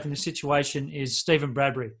fail-safe in this situation is Stephen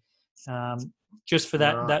Bradbury. Just for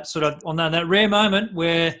that sort of on that rare moment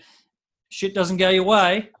where shit doesn't go your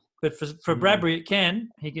way, but for Bradbury it can.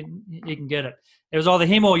 He can get it. It was either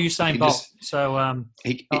him or Usain Bolt. So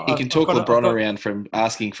he can talk LeBron around from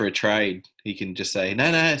asking for a trade. He can just say,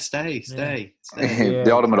 "No, stay." Yeah.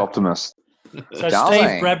 The ultimate optimist. So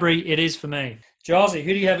Steve Bradbury, it is for me. Josey,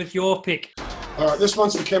 who do you have with your pick? All right, this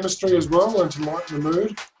one's for chemistry as well, and to lighten the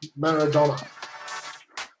mood, Maradona.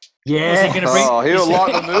 Yeah. He'll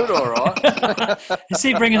lighten the mood, all right. Is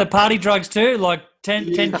he bringing the party drugs too, like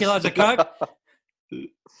 10 kilos of coke?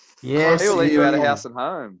 Yes. He'll let you out of house and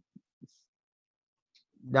home.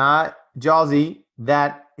 No, Josey,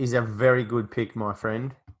 that is a very good pick, my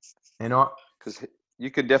friend. And because you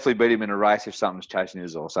could definitely beat him in a race if something's chasing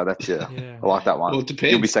his off. So that's I like that one. Well, it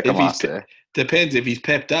depends. He'll be second last there. Depends if he's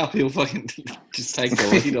pepped up. He'll fucking just take the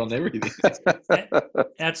lead on everything.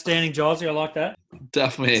 Outstanding, Josey. I like that.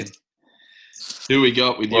 Tough man. Who we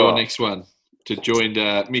got with your next one to join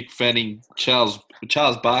Mick Fanning, Charles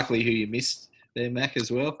Barkley, who you missed there, Mac,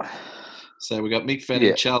 as well. So we got Mick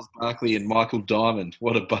Fanning, Charles Barkley, and Michael Diamond.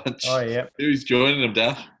 What a bunch! Oh yeah. Who's joining them,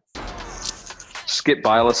 Duff? Skip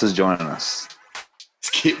Bayless is joining us.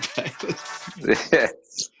 Skip Bayless.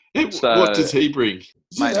 Yeah. So, what does he bring?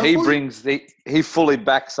 Mate, he fully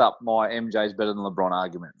backs up my MJ's better than LeBron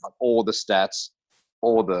argument. Like all the stats,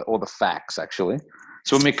 all the facts actually.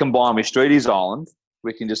 So when we combine with Streety's island,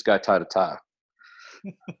 we can just go toe to toe.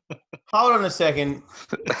 Hold on a second.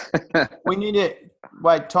 We need to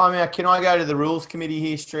wait. Time out. Can I go to the rules committee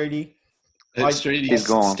here, Streety? Streety's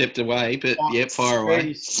gone. Stepped away, but fire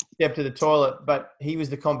away. Stepped to the toilet, but he was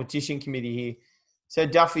the competition committee here. So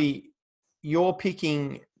Duffy, you're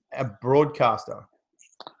picking a broadcaster.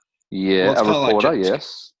 Yeah, a reporter.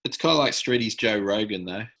 Yes. It's kind of like Streety's Joe Rogan,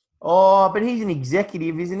 though. Oh, but he's an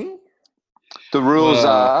executive, isn't he? The rules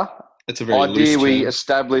are. It's a very idea loose we term.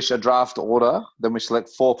 Establish a draft order, then we select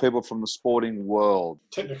 4 people from the sporting world.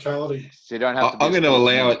 Technicality. So you don't have to. I'm going to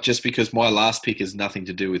allow it just because my last pick has nothing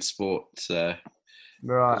to do with sport. So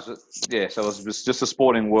right. Yeah, so it's just a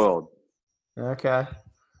sporting world. Okay.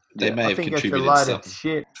 They may have contributed that's a load something. Of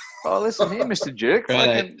shit. Oh, listen here, Mr. Jerk. Right,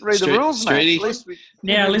 I can read the rules, mate. At least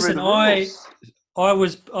now, listen, I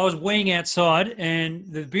rules. was weeing outside,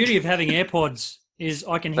 and the beauty of having AirPods is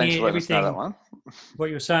I can hear everything what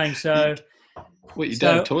you were saying. So, what you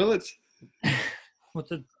done? Toilets? Well,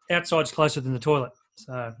 the outside's closer than the toilet,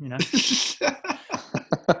 so you know.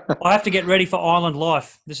 I have to get ready for island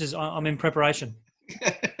life. I'm in preparation.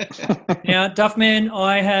 Now, Duffman,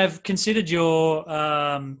 I have considered your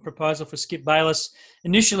proposal for Skip Bayless.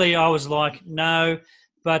 Initially, I was like, no,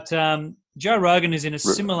 but Joe Rogan is in a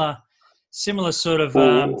similar sort of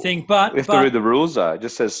thing. But we have to read the rules, though. It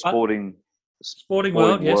just says sporting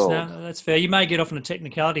world. Yes, no, that's fair. You may get off on a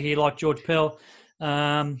technicality here, like George Pell.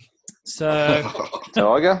 So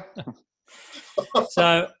Tiger.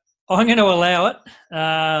 So I'm going to allow it,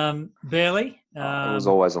 barely. It was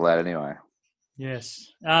always allowed anyway.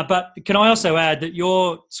 Yes. But can I also add that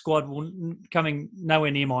your squad will coming nowhere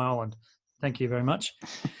near my island. Thank you very much.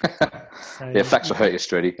 So, facts will hurt you,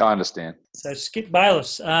 Streety. I understand. So Skip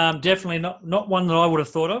Bayless, definitely not one that I would have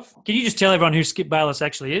thought of. Can you just tell everyone who Skip Bayless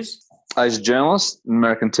actually is? He's a journalist in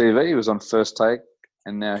American TV. He was on First Take,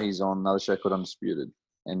 and now he's on another show called Undisputed.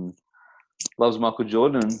 And loves Michael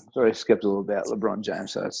Jordan and very skeptical about LeBron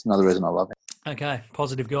James. So it's another reason I love him. Okay,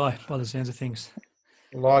 positive guy by the sounds of things.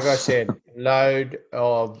 Like I said, load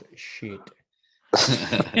of shit.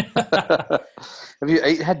 Have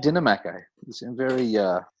you had dinner, Macco? You seem very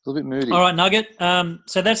a little bit moody. All right, Nugget.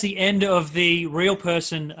 So that's the end of the real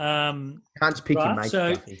person. Can't pick your mate.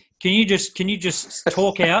 So can you just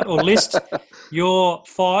talk out or list your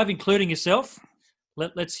 5, including yourself?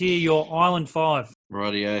 Let's hear your Island 5.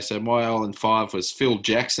 Rightio. So my Island 5 was Phil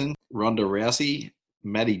Jackson, Ronda Rousey,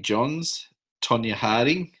 Matty Johns, Tonya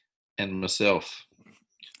Harding, and myself.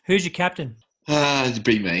 Who's your captain?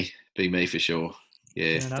 Be me for sure.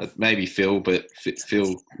 Yeah, maybe Phil, but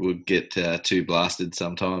Phil would get too blasted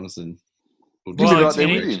sometimes, and Phil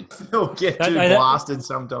get too blasted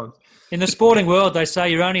sometimes. In the sporting world, they say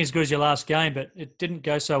you're only as good as your last game, but it didn't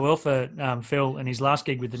go so well for Phil in his last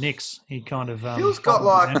gig with the Knicks. He kind of Phil's got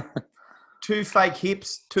like 2 fake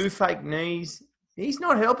hips, 2 fake knees. He's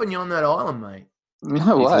not helping you on that island, mate.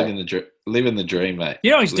 No way. Living the dream, mate.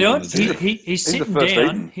 You know what he's doing? He's sitting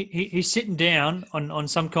down. He's sitting down on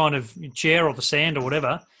some kind of chair or the sand or whatever,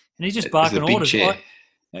 and he's just barking orders.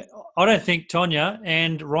 I don't think Tonya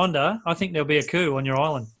and Rhonda, I think there'll be a coup on your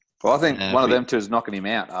island. Well, I think one of them two is knocking him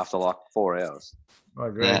out after like 4 hours. I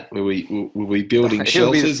agree. We'll be building shelters.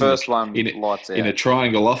 He'll be the first one lights out. In a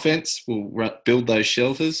triangle offense, we'll build those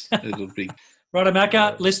shelters. It'll be... Righto,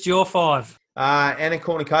 Macca, list your 5. Anna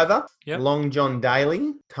Kournikova, Long John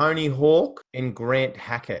Daly, Tony Hawk, and Grant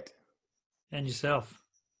Hackett. And yourself.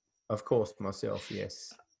 Of course, myself,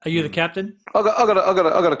 yes. Are you the captain? I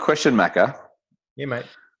got a question, Macca. Yeah, mate.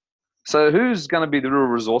 So who's going to be the real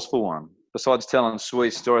resourceful one? Besides telling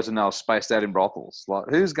sweet stories and they're spaced out in brothels, like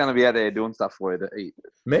who's going to be out there doing stuff for you to eat?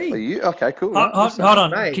 Me? Are you? Okay, cool. Hold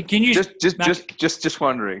on. Can you just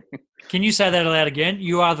wondering? Can you say that aloud again?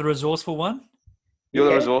 You are the resourceful one. You're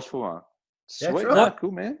the resourceful one. Sweet, right.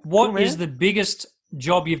 Cool, man. What is the biggest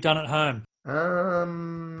job you've done at home?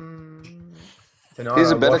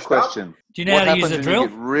 Here's a better question. Do you know how to use a drill? You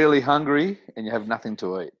get really hungry and you have nothing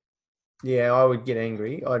to eat. Yeah, I would get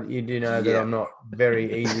angry. You do know that I'm not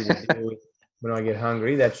very easy to deal with when I get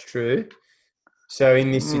hungry. That's true. So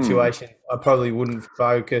in this situation, I probably wouldn't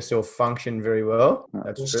focus or function very well.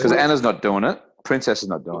 That's true. Because Anna's not doing it. Princess is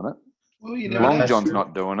not doing it. Well, you know, Long John's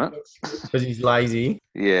not doing it. Because he's lazy.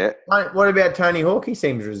 Yeah. What about Tony Hawk? He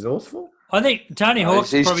seems resourceful. I think Tony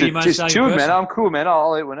Hawk's probably the most he's safe chilled, person. man. I'm cool, man.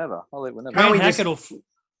 I'll eat whenever. Grant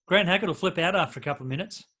Hackett will flip out after a couple of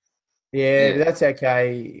minutes. Yeah, that's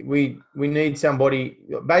okay. We need somebody.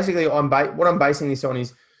 Basically, what I'm basing this on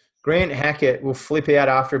is Grant Hackett will flip out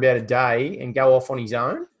after about a day and go off on his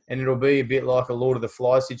own, and it'll be a bit like a Lord of the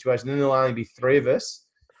Flies situation. Then there'll only be 3 of us,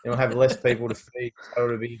 we'll have less people to feed. So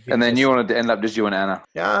it'll be. And then you wanted to end up just you and Anna.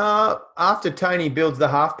 After Tony builds the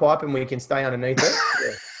half pipe and we can stay underneath it.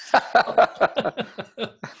 Yeah,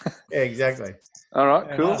 yeah, exactly. All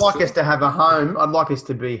right, cool. I'd like us to have a home. I'd like us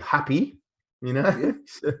to be happy. You know.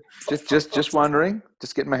 Yeah. just wondering.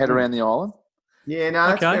 Just getting my head around the island. Yeah, no,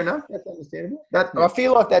 that's fair enough. That's understandable. I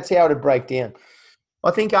feel like that's how it'd break down. I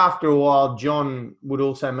think after a while, John would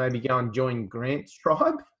also maybe go and join Grant's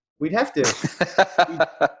tribe. We'd have to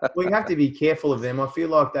be careful of them. I feel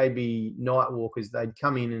like they'd be night walkers. They'd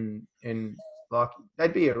come in and like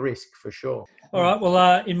they'd be a risk for sure. All right.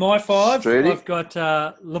 Well, in my 5, I've got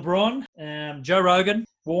LeBron, Joe Rogan,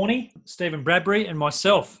 Warney, Stephen Bradbury, and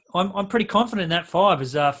myself. I'm pretty confident in that 5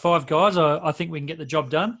 as 5 guys. I think we can get the job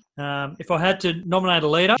done. If I had to nominate a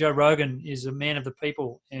leader, Joe Rogan is a man of the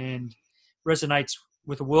people and resonates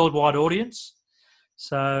with a worldwide audience.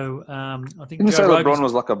 So I think Didn't you say LeBron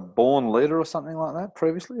was like a born leader or something like that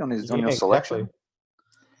previously on your selection? Exactly.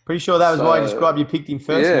 Pretty sure that was why you described you picked him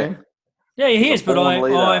first, man. Yeah, he is,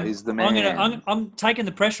 but he's the man. I'm taking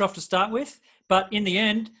the pressure off to start with. But in the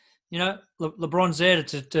end, you know, LeBron's there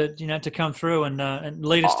to come through and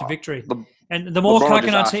lead us to victory. And the more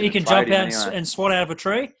coconuts he can jump out and swat out of a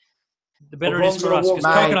tree, the better it is for us. Because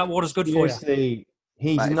coconut water's good for you.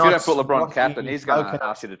 He's if you not don't put LeBron captain, he's going to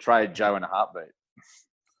ask you to trade Joe in a heartbeat.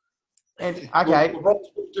 And okay, LeBron's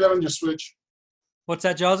walked out on your switch. What's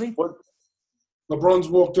that, Josey? LeBron's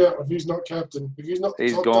walked out if he's not captain. If he's not,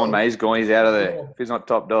 he's gone, mate. He's gone. He's out of there. If he's not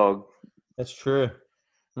top dog, that's true.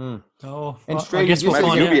 Oh, and I guess we'll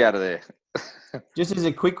find you'll be out of there. Just as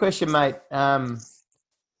a quick question, mate.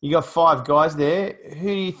 You got 5 guys there. Who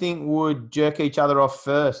do you think would jerk each other off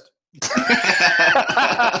first?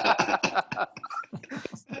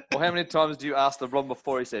 Well, how many times do you ask LeBron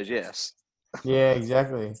before he says yes? Yeah,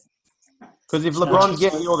 exactly. Because if LeBron's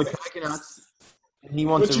getting all the coconuts and he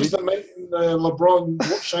wants which is the meat in the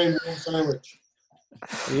LeBron Shane Warne sandwich.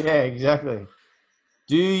 Yeah, exactly.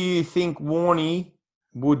 Do you think Warney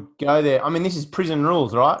would go there? I mean, this is prison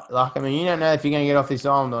rules, right? Like, I mean, you don't know if you're going to get off this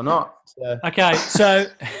island or not. So. Okay, so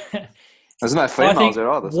there's no females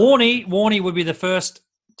there either. Warney would be the first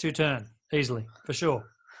to turn easily, for sure.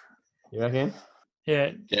 You reckon?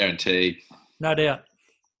 Yeah, guaranteed. No doubt.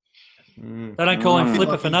 They don't call him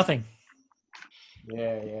Flipper for nothing.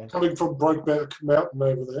 Yeah. Coming from Brokeback Mountain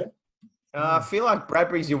over there. I feel like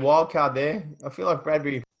Bradbury's your wild card there. I feel like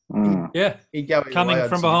Bradbury. Yeah. He'd go coming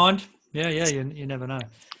from behind. Yeah. You never know.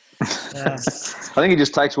 I think he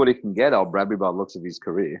just takes what he can get, old Bradbury, by the looks of his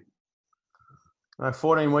career.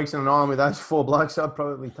 14 weeks on an island with those 4 blokes, I'd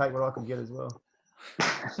probably take what I could get as well.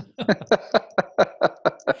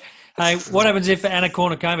 Hey, what happens if Anna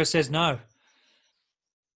Kournikova says no?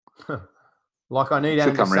 Like I need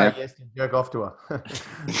Anna to say yes to jerk off to her.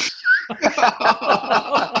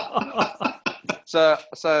 So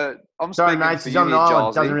I'm sorry, speaking mate. for She's you on an here,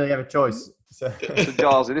 island. Gilesy. Doesn't really have a choice. So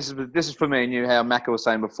Giles, this is for me and you. How Macca was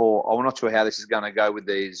saying before. I'm not sure how this is going to go with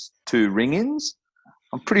these 2 ring-ins.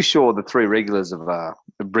 I'm pretty sure the 3 regulars are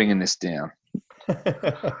bringing this down.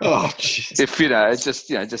 Oh, jeez. If it's just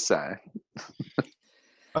saying.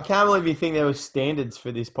 I can't believe you think there were standards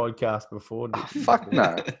for this podcast before. Fuck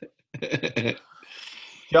no.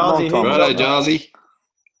 Jilesy, Jilesy.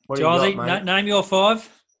 Jilesy, name your 5.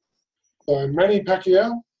 So Manny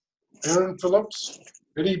Pacquiao, Aaron Phillips,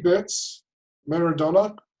 Eddie Betts,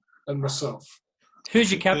 Maradona, and myself. Who's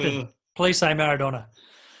your captain? Please say Maradona.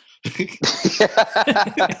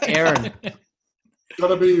 Aaron.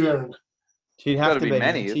 Gotta be Aaron. She'd have to be.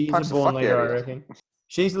 Manny. She's a born leader, I reckon.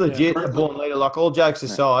 She's legit a born leader. Like, all jokes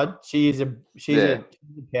aside, she's a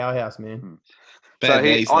powerhouse, man. Bad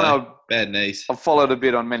knees. I've followed a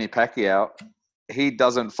bit on Manny Pacquiao. He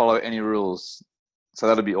doesn't follow any rules. So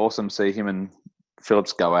that'd be awesome to see him and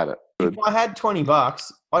Phillips go at it. If I had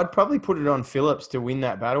 $20, I'd probably put it on Phillips to win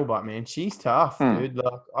that battle, but man, she's tough, dude.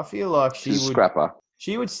 Like, I feel like she's a scrapper.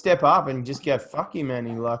 She would step up and just go, fuck you,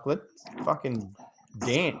 Manny. Like, let's fucking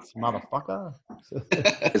dance, motherfucker.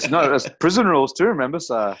 It's prison rules too, remember?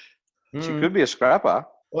 So she could be a scrapper.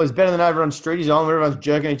 Well, it's better than over on Streety's Island where everyone's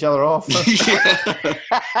jerking each other off.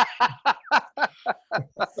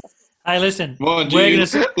 Hey, listen. We're going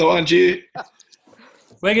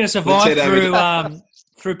to survive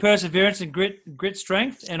through perseverance and grit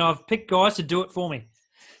strength, and I've picked guys to do it for me.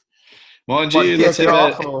 Mind you,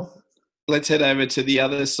 let's head over to the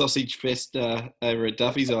other sausage fest over at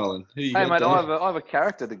Duffy's Island. Mate, I have a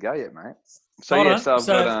character to go yet, mate. So I've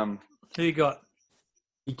got who you got?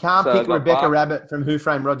 You can't pick Rebecca Rabbit from Who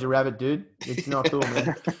Framed Roger Rabbit, dude. It's not cool,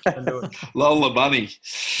 man. Don't do it. Lola Bunny.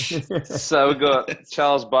 So we've got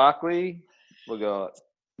Charles Barkley. We've got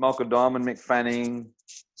Michael Diamond, Mick Fanning,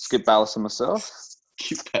 Skip Bayless and myself.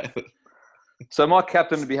 So my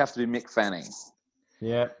captain would have to be Mick Fanning.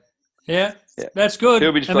 Yeah. Yeah, that's good.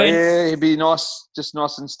 He'll be just he'll be nice, just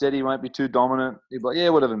nice and steady. He won't be too dominant. He'll be like, yeah,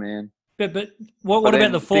 whatever, man. But what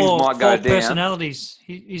about the four personalities?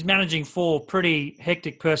 He's managing 4 pretty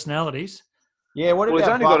hectic personalities. Yeah, what about he's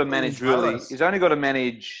only got to manage He's only got to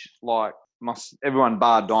manage like everyone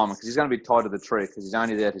bar Diamond because he's going to be tied to the tree because he's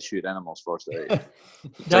only there to shoot animals for us to eat.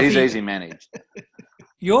 So he's easy managed.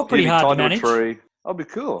 You're pretty hard to manage. To a tree. I'll be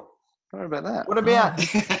cool. Don't worry about that. What about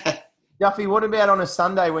Duffy? What about on a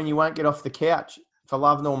Sunday when you won't get off the couch for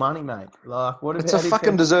love nor money, mate? Like, what? It's a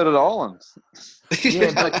fucking deserted island.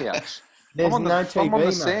 Yeah, no couch. There's no TV, I'm on the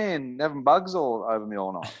mate. sand having bugs all over me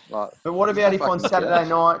all night. Like, but what about if on Saturday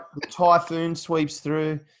night the typhoon sweeps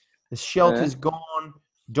through, the shelter's gone,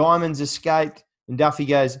 Diamond's escaped, and Duffy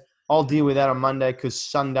goes, "I'll deal with that on Monday because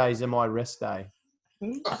Sundays are my rest day."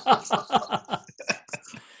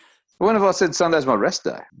 When have I said Sunday's my rest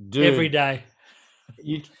day? Dude, every day.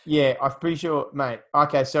 Yeah, I'm pretty sure, mate.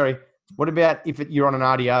 Okay, sorry. What about if you're on an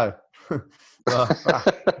RDO?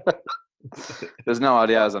 There's no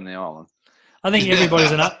RDOs on the island. I think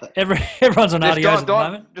everyone's on RDOs at the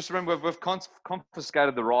moment. Just remember, we've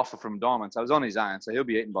confiscated the rifle from Diamond, so he's on his own, so he'll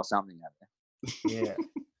be eaten by something out there. Yeah.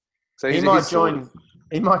 So he might join.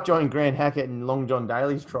 He might join Grant Hackett and Long John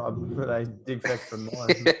Daly's tribe where they dig back from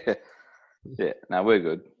mine. Yeah. No, we're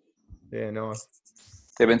good. Yeah, nice.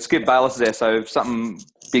 Yeah, but Skip Bayless is there, so if something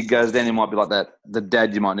big goes down, he might be like that. The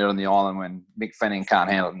dad you might need on the island when Mick Fanning can't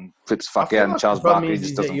handle it and flips the fuck out, and Charles Barkley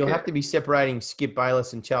just doesn't care. You'll have to be separating Skip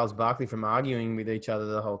Bayless and Charles Barkley from arguing with each other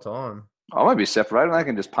the whole time. I won't be separated. They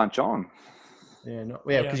can just punch on. Yeah,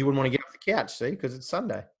 because you wouldn't want to get off the couch, see, because it's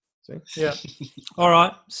Sunday. See? Yeah. All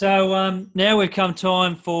right. So now we've come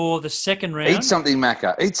time for the second round. Eat something,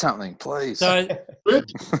 Macca. Eat something, please. So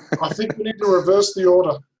I think we need to reverse the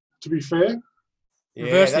order, to be fair. Yeah,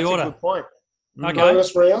 reverse the order. A good point. Okay.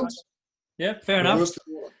 Bonus rounds. Yeah, fair enough.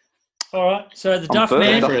 All right. So the Duff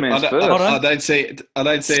Man. I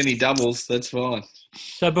don't see any doubles. That's fine.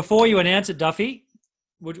 So before you announce it, Duffy,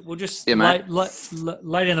 we'll just lay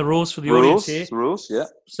down the rules for the audience here. Rules, yeah.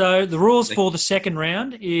 So the rules for the second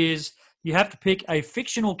round is you have to pick a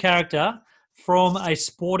fictional character from a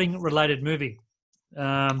sporting-related movie.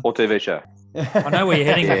 Or TV show. I know where you're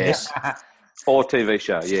heading with this. Or TV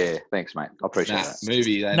show, yeah. Thanks, mate. I appreciate that.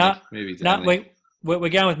 Movie. We're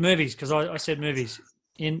going with movies because I said movies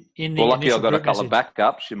in the. Well, lucky I've got a couple of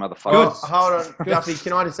backups, you motherfuckers. Hold on, Duffy.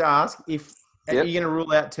 Can I just ask are you going to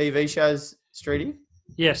rule out TV shows, Streety?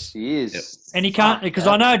 Yes, he is, and he can't because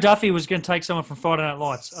I know Duffy was going to take someone from Friday Night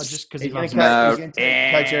Lights. Just because he loves. He's going to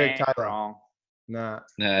take Coach Eric Taylor. Wrong. No,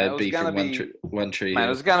 it'd be from One Tree. Man, it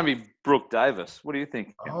was going to be Brooke Davis. What do you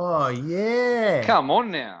think? Oh yeah. Come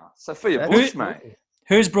on now, Sophia Bush, mate.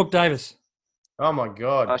 Who's Brooke Davis? Oh my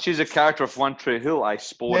God. She's a character of One Tree Hill, a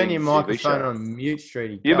sporting. Turn your microphone on mute,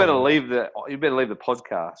 Streety. You better leave the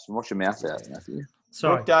podcast and wash your mouth out, Matthew.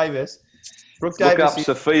 Sorry. Brooke Davis. Look up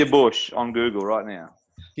Sophia Bush on Google right now.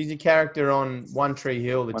 She's a character on One Tree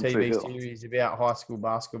Hill, the TV series about high school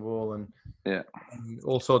basketball and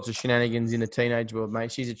all sorts of shenanigans in the teenage world,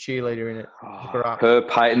 mate. She's a cheerleader in it. Her,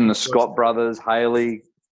 Peyton, the Scott brothers, Haley,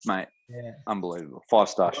 mate. Yeah. Unbelievable.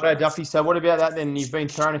 5-star show. Duffy, so what about that then? You've been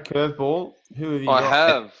thrown a curveball. Who have you got? I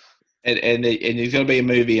have. And there's going to be a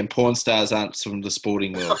movie and porn stars aren't from the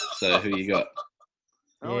sporting world. So who you got?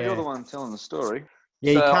 Oh, you're the one telling the story.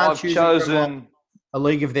 Yeah, you can't choose from A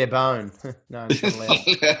League of Their Own. No, it's not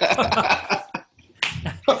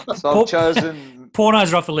allowed. So I've chosen...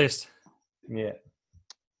 Pornos are off the list. Yeah.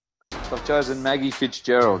 So I've chosen Maggie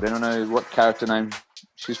Fitzgerald. Anyone know what character name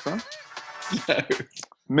she's from? No.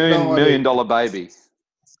 Million Dollar Baby.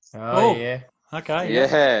 Oh, yeah. Okay.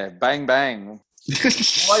 Yeah, bang, bang.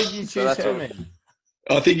 Why did you choose her, man?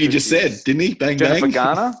 I think you just said, didn't he? Bang, Jennifer bang.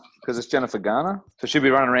 Garner, because it's Jennifer Garner. So she'll be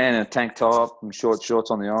running around in a tank top and short shorts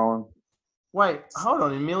on the island. Wait, hold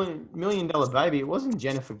on. Million Dollar Baby, it wasn't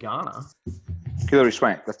Jennifer Garner. Hilary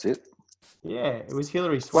Swank, that's it. Yeah, it was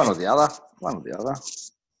Hilary Swank. One or the other.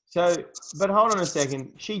 So, but hold on a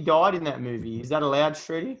second. She died in that movie. Is that allowed,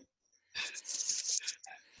 Streety?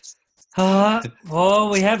 Well,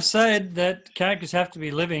 we have said that characters have to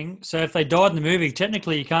be living. So if they died in the movie,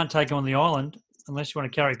 technically you can't take them on the island unless you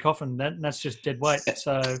want to carry a coffin. That's just dead weight.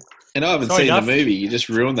 So, and I haven't seen the movie. You just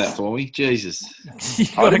ruined that for me. Jesus.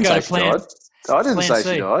 I didn't say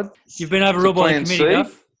she died. You've been overruled by the committee,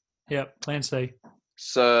 Duff. Yep, Plan C.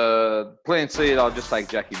 So Plan C, I'll just take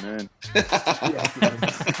Jackie Moon.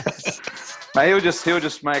 Mate, he'll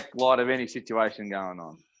just make light of any situation going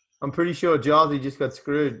on. I'm pretty sure Gilesy just got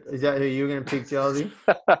screwed. Is that who you were going to pick, Gilesy?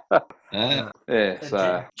 Yeah,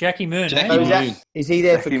 so Jackie Moon. Is he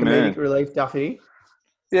there Jackie for comedic Moon. relief, Duffy?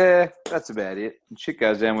 yeah, that's about it. And shit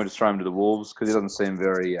goes down, we just throw him to the wolves because he doesn't seem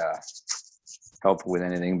very helpful with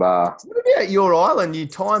anything. Bar. What about your island? You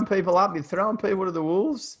tying people up, you're throwing people to the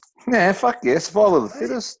wolves? Yeah, fuck yes. Survival of the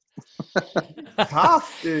fittest.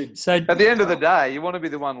 Tough, dude. So At the end of the day, you want to be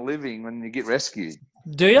the one living when you get rescued.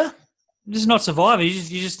 do you? This is not survivor. You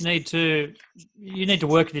just need to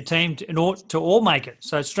work with your team to all make it.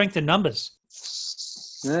 So strength in numbers.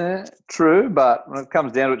 Yeah, true, but when it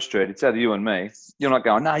comes down to it, Street, it's either you and me. You're not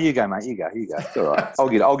going, no, you go, mate, you go. It's all right.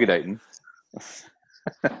 I'll get eaten.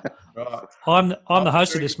 Right. I'm the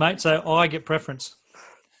host of this, mate, so I get preference.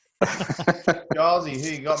 Gilesy,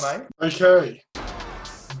 who you got, mate? Okay.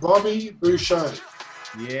 Bobby Boucher.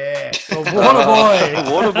 Yeah.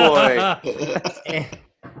 Water Waterboy.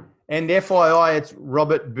 And FYI, it's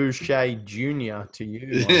Robert Boucher Jr. to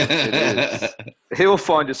you. He'll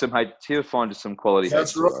find you some hate. He'll find you some quality.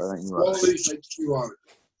 That's H2O, right. I think you're right. Quality H2O.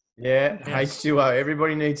 Yeah, H2O.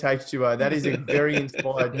 Everybody needs H2O. That is a very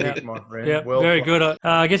inspired pick, my friend. Yeah, well very played. good.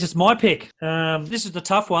 I guess it's my pick. This is the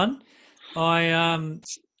tough one. I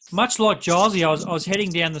much like Gilesy, I was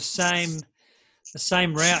heading down the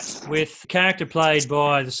same route with a character played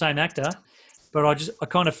by the same actor, but I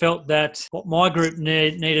kind of felt that what my group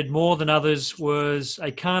needed more than others was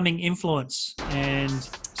a calming influence, and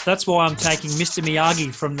so that's why I'm taking Mr.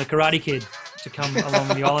 Miyagi from the Karate Kid to come along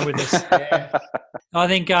the island with us. Yeah. I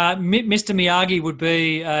think Mr. Miyagi would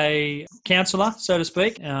be a counsellor, so to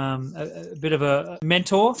speak, a bit of a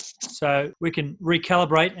mentor, so we can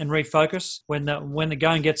recalibrate and refocus when the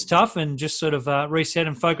going gets tough, and just sort of reset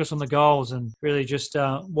and focus on the goals, and really just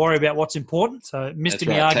worry about what's important. So Mr.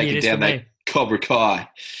 Miyagi, it is for me. Cobra Kai.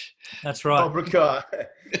 That's right. Cobra Kai.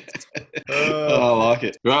 I like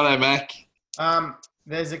it. Righto, Mac.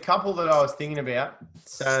 There's a couple that I was thinking about.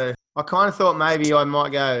 So I kind of thought maybe I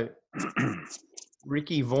might go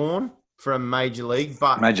Ricky Vaughn from Major League,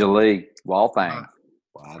 but Major League, Wild Thing.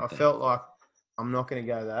 I felt like I'm not going to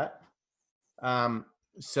go that.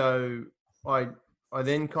 So I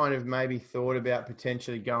then kind of maybe thought about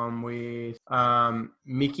potentially going with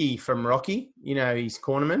Mickey from Rocky. You know, he's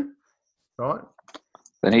cornerman, right?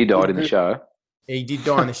 Then he died in the show. He did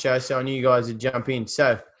die in the show, so I knew you guys would jump in.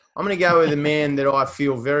 So I'm going to go with a man that I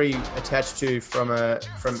feel very attached to from a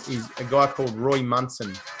guy called Roy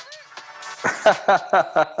Munson.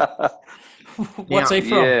 What's he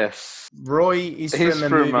from? Yes. Roy is from a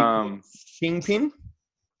movie called Kingpin.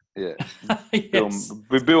 Yeah. Yes.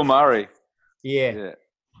 With Bill Murray. Yeah.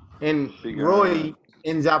 And Big Roy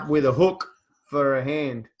ends up with a hook for a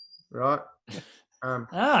hand, right?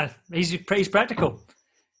 He's practical.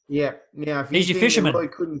 Yeah. Now, if He's you your think fisherman. that Roy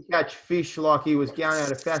couldn't catch fish like he was going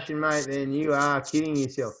out of fashion, mate, then you are kidding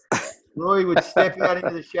yourself. Roy would step out into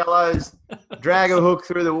the shallows, drag a hook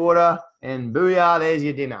through the water, and booyah, there's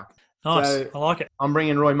your dinner. Nice. So, I like it. I'm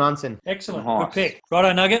bringing Roy Munson. Excellent. Nice. Good pick.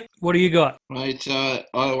 Righto, Nugget. What do you got? Right,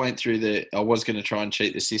 I went through I was going to try and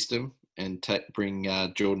cheat the system and bring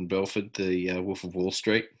Jordan Belford, the Wolf of Wall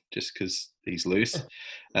Street, just because he's loose.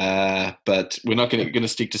 But we're not going to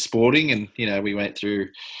stick to sporting, and we went through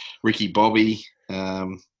Ricky Bobby. I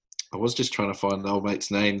was just trying to find the old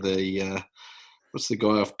mate's name. What's the guy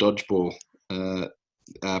off Dodgeball?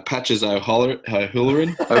 Patches O'Houlihan.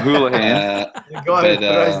 O'Houlihan. The guy who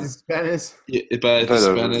throws the spanners. Yeah, both the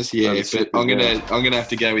spanners. Yeah, but I'm gonna have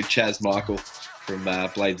to go with Chaz Michael from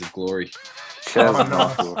Blades of Glory. Chaz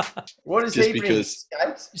Michael. What is Just he because-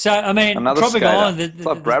 skates? So, I mean, Another Tropic skater. Island, It's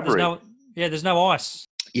like Bradbury. there's no ice.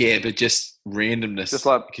 Yeah, but just randomness. Just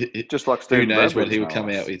like Who Stephen knows Bradbury. what he will come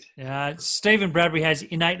out with? Stephen Bradbury has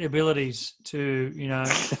innate abilities to,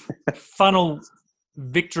 funnel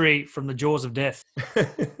victory from the jaws of death.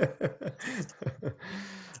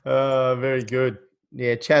 Very good.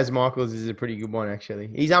 Yeah, Chaz Michaels is a pretty good one, actually.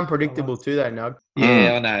 He's unpredictable too, though, Nug.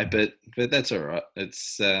 Yeah, I know, but that's all right.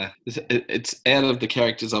 It's out of the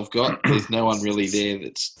characters I've got. There's no one really there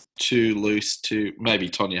that's too loose. Maybe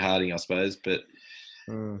Tonya Harding, I suppose, but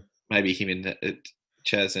maybe him and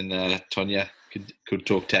Chaz and Tonya could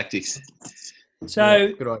talk tactics.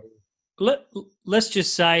 So Good idea. let's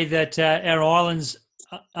just say that our islands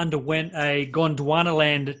underwent a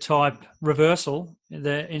Gondwana type reversal.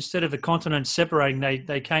 Instead of the continents separating,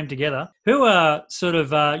 they came together. Who are sort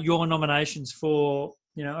of your nominations for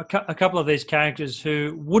a couple of these characters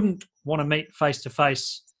who wouldn't want to meet face to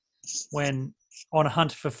face when on a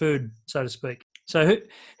hunt for food, so to speak? So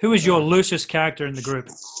who is your loosest character in the group?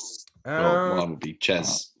 Well, mine would be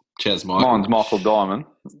Chaz Michael. Mine's Michael Diamond.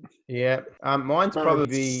 Yeah. Mine's probably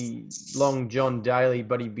be Long John Daly,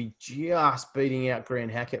 but he'd be just beating out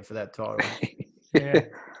Grant Hackett for that title. Yeah.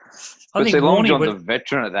 I think Long John's a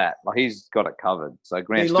veteran at that. Like, he's got it covered. So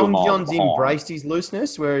Grant's still Long John's embraced his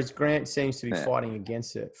looseness, whereas Grant seems to be fighting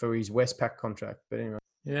against it for his Westpac contract. But anyway.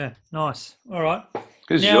 Yeah, nice. All right.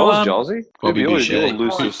 Who's yours, Jolsey? Probably who's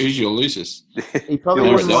your loosest? He probably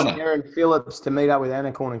wouldn't want Darren Phillips to meet up with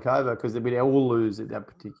Anna Kournikova because they'd all lose at that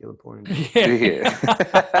particular point.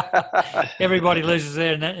 Yeah. Everybody loses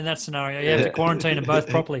there in that scenario. You have to quarantine them both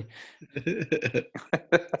properly.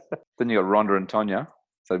 Then you got Ronda and Tonya.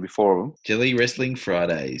 So before of them. Jelly Wrestling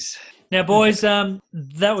Fridays. Now, boys,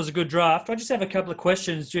 that was a good draft. I just have a couple of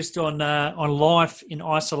questions just on life in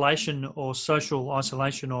isolation or social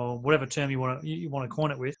isolation or whatever term you want to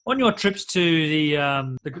coin it with. On your trips to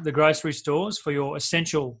the grocery stores for your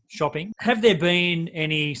essential shopping, have there been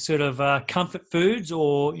any sort of comfort foods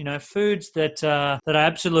or foods that are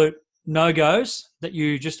absolute no-goes that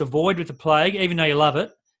you just avoid with the plague, even though you love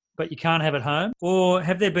it, but you can't have at home? Or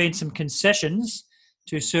have there been some concessions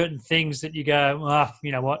to certain things that you go,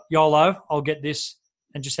 you know what, YOLO, I'll get this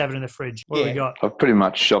and just have it in the fridge? What do we got? I've pretty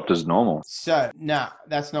much shopped as normal. So, no,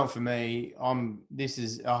 that's not for me. This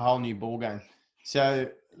is a whole new ballgame. So,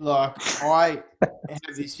 like, I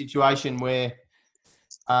have this situation where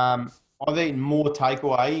I've eaten more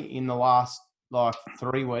takeaway in the last,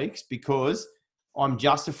 3 weeks because I'm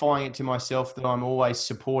justifying it to myself that I'm always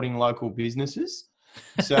supporting local businesses.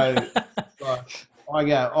 So, I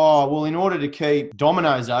go, in order to keep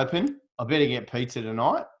Domino's open, I better get pizza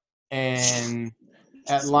tonight. And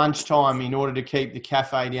at lunchtime, in order to keep the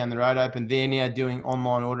cafe down the road open, they're now doing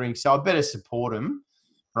online ordering. So I better support them,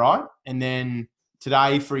 right? And then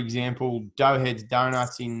today, for example, Doughhead's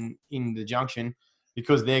Donuts in the Junction,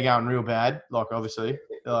 because they're going real bad, obviously,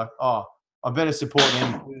 they're like, I better support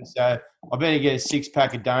them too. So I better get a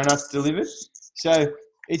 6-pack of donuts delivered. So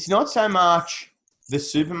it's not so much the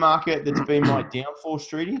supermarket that's been my downfall,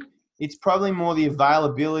 Streety. It's probably more the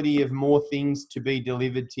availability of more things to be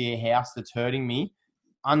delivered to your house that's hurting me,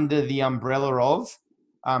 under the umbrella of,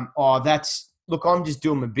 I'm just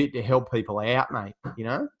doing a bit to help people out, mate,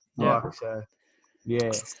 Yeah. That's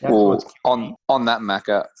on that,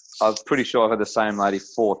 Macca, I was pretty sure I've had the same lady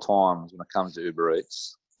 4 times when it comes to Uber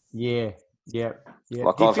Eats. Yeah.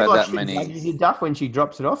 Like, I've had that many. Is it Duff when she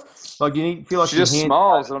drops it off? Like, you feel like she just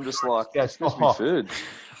smiles, and I'm just like, "It's supposed to be food."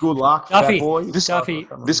 Good luck, Duffy. Fat boy.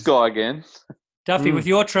 This guy again. Duffy, with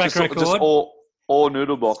your track record, just all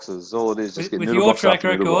noodle boxes. All it is, just with your track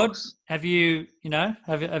record, have you,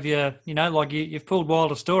 you've pulled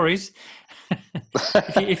wilder stories.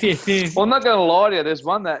 if well, I'm not going to lie to you. There's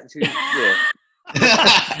one that,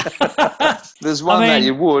 There's one that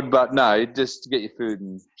you would, but no, just get your food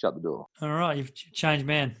and shut the door. All right, you've changed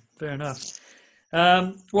man. Fair enough.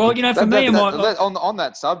 For me, on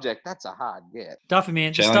that subject, that's a hard get. Duffy,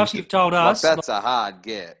 man, the stuff you've told us. That's a hard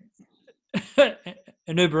get.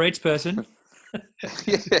 An Uber Eats person.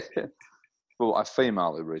 Yeah. Well, a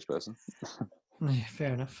female Uber Eats person. Yeah,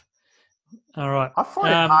 fair enough. All right. I find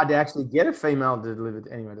it hard to actually get a female delivered.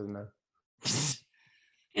 Anyway, doesn't matter.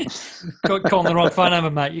 Calling the wrong phone number,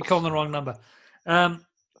 mate. You're calling the wrong number. Now,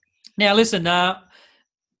 listen, I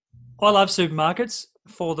love supermarkets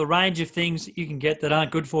for the range of things that you can get that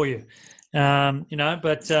aren't good for you.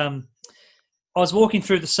 But I was walking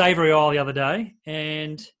through the savoury aisle the other day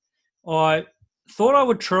and I thought I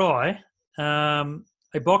would try a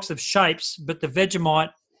box of Shapes, but the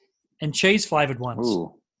Vegemite and cheese flavoured ones.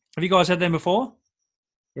 Ooh. Have you guys had them before?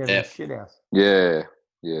 Yeah. Shit house. Yeah.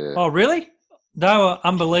 Oh, really? They were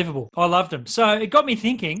unbelievable. I loved them. So it got me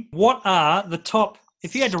thinking, what are the top,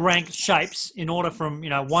 if you had to rank Shapes in order from,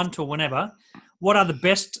 1 to whenever, what are the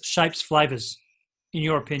best Shapes flavours in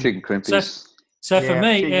your opinion? Chicken crimpies. So for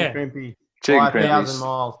me, Crimpy. Chicken 5,000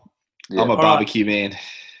 miles. Yeah. I'm a barbecue man.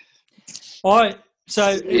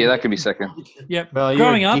 that can be second. Yeah. Well,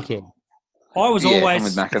 growing up, I was always. I'm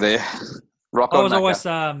with Macca there. I was always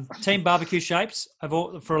team barbecue Shapes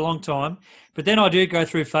for a long time, but then I do go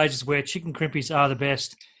through phases where chicken crimpies are the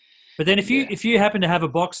best. But then if you happen to have a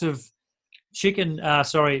box of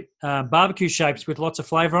barbecue Shapes with lots of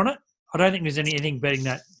flavour on it, I don't think there's anything beating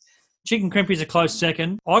that. Chicken crimpies a close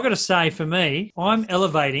second. I got to say, for me, I'm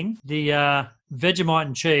elevating the Vegemite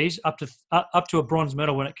and cheese up to a bronze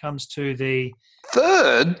medal when it comes to the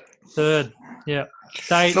third. Yeah,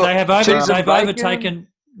 they've overtaken.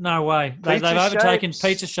 No way. They've overtaken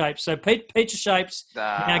Pizza Shapes. So Pizza Shapes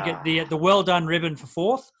now get the well done ribbon for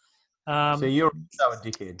fourth. So you're a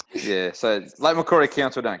dickhead. Yeah. So Lake Macquarie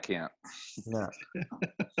Council don't count. No.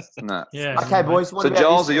 Yeah. Okay, boys. So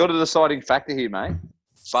Giles, you're the deciding factor here, mate.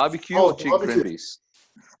 Barbecue or chicken crimpies?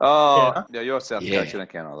 Oh, yeah, you're South Coast. You don't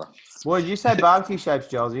count either. What did you say? Barbecue shapes,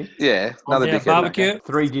 Jolsey? Yeah, another dickhead. Barbecue.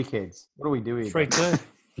 3 dickheads. What do we do here?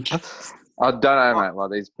 3-2. I don't know, mate.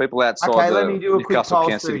 Like these people outside let me do a quick poll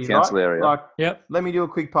Kansas City you, Council right? area. Like, yep. Let me do a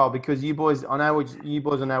quick poll because you boys, I know which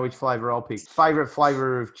flavour I'll pick. Favourite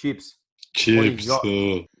flavour of chips? Chips.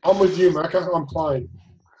 I'm with you, Macca. I'm plain.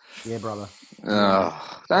 Yeah, brother.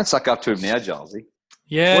 Don't suck up to him now, Jolsey.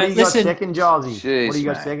 Yeah, what do you got second, Jolsey? Jeez, what do you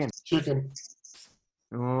got mate. second? Chicken.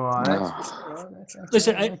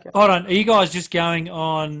 Listen, hold on. Are you guys just going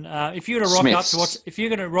on? If you're going to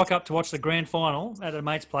rock up to watch the grand final at a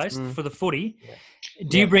mate's place for the footy,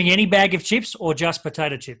 do you bring any bag of chips or just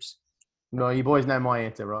potato chips? No, you boys know my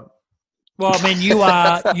answer, right? Well, I mean,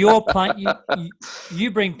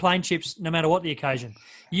 you bring plain chips no matter what the occasion.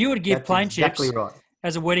 You would give plain chips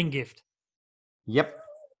as a wedding gift. Yep,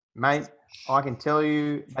 mate. I can tell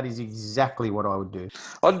you that is exactly what I would do.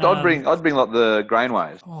 I'd bring like the grain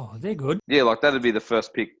waves. Oh, they're good. Yeah, like that'd be the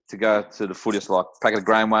first pick to go to the footy. Like packet of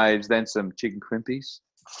grain waves, then some chicken crimpies.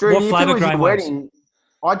 What flavour grain waves?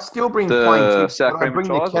 I'd still bring plain chips. Sour I'd cream bring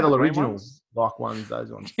and the kettle ones, originals, like ones, those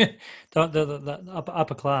ones. the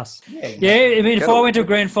upper class. Yeah, I mean, if I went to a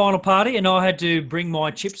grand final party and I had to bring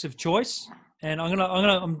my chips of choice. And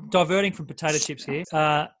I'm diverting from potato chips here.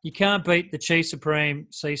 You can't beat the Cheese Supreme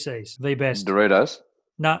CCs, the best. Doritos?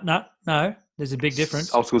 No. There's a big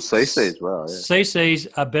difference. Old school CC as well. Yeah. CCs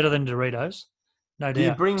are better than Doritos, no doubt. Do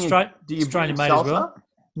you bring Australian made salsa? as well?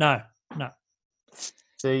 No.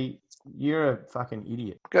 See, you're a fucking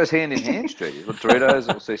idiot. It goes hand in hand, Street. You've got Doritos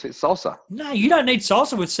or CC. Salsa. No, you don't need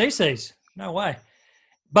salsa with CCs. No way.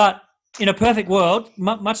 But in a perfect world,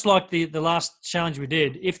 much like the last challenge we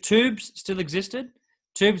did, if Tubes still existed,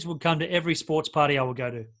 Tubes would come to every sports party I would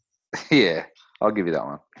go to. Yeah, I'll give you that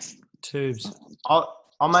one. Tubes.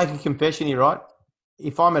 I'll make a confession here, right?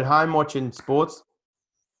 If I'm at home watching sports,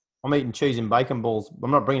 I'm eating cheese and bacon balls.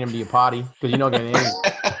 I'm not bringing them to your party because you're not going to eat them.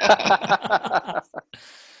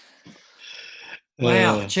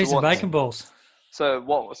 Wow, cheese and bacon balls. So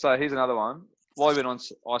here's another one. While you've been on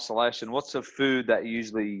isolation, what's a food that you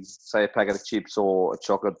usually, say a packet of chips or a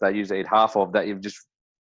chocolate that you usually eat half of that you've just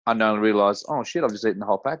unknowingly realised, oh shit, I've just eaten the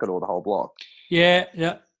whole packet or the whole block? Yeah,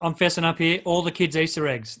 I'm fessing up here. All the kids' Easter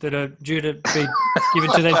eggs that are due to be given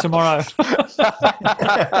to them tomorrow. Are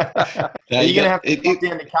you going to have to pop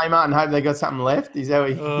down to Kmart and hope they got something left? Is that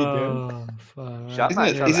what you're doing? Shut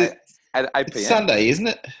is it at 8 p.m. It's Sunday, isn't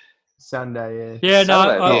it? Sunday, yeah. No,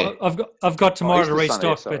 Saturday, I've got tomorrow to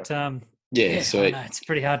restock, Sunday, but yeah, sweet. It's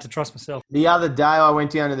pretty hard to trust myself. The other day I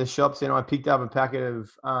went down to the shops and I picked up a packet of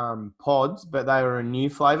pods, but they were a new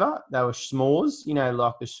flavour. They were s'mores,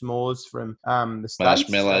 like the s'mores from the States.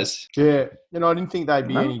 Marshmallows. Yeah, and I didn't think they'd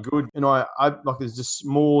be any good. And I like there's just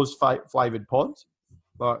s'mores flavoured pods.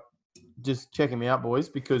 Like, just check them out, boys,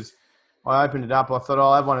 because I opened it up. I thought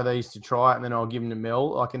I'll have one of these to try it, and then I'll give them to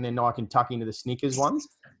Mel. And then I can tuck into the Snickers ones.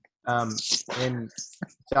 And so it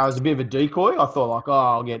was a bit of a decoy. I thought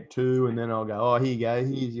I'll get 2 and then I'll go, here you go,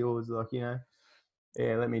 here's yours. Yeah,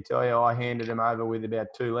 let me tell you, I handed him over with about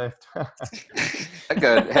 2 left. How'd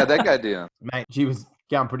that go down? Mate, she was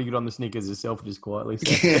going pretty good on the Snickers herself, just quietly.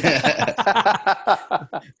 So.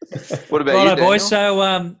 What about you, Daniel? Boys?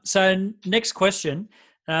 So next question.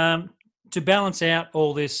 To balance out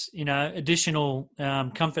all this, additional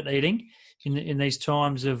comfort eating in these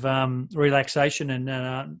times of relaxation and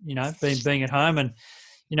being at home, and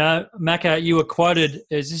Macca, you were quoted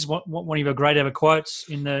as this is one of your great ever quotes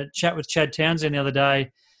in the chat with Chad Townsend the other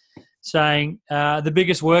day, saying the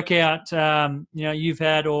biggest workout you've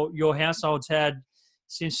had or your household's had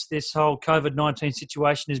since this whole COVID-19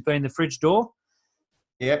 situation has been the fridge door.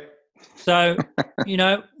 Yep. So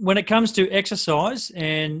when it comes to exercise,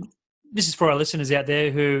 and this is for our listeners out there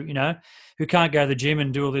who can't go to the gym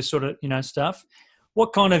and do all this sort of, stuff.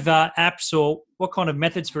 What kind of apps or what kind of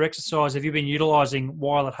methods for exercise have you been utilising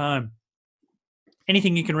while at home?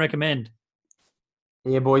 Anything you can recommend?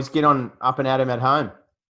 Yeah, boys, get on Up and Adam at home.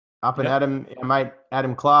 Up and Adam, our mate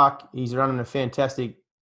Adam Clark, he's running a fantastic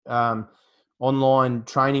online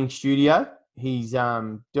training studio. He's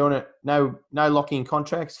doing it, no lock-in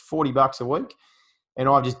contracts, $40 a week. And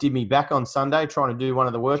I just did me back on Sunday trying to do one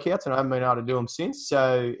of the workouts, and I haven't been able to do them since.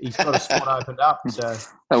 So he's got a spot opened up. So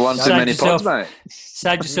one too many pods, mate.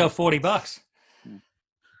 Saved yourself $40.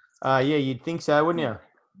 Yeah, you'd think so, wouldn't you?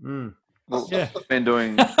 Mm. Well, yeah. Been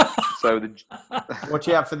doing so. Watch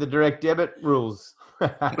out for the direct debit rules.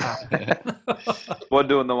 We're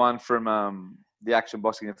doing the one from the Action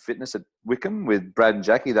Boxing and Fitness at Wickham with Brad and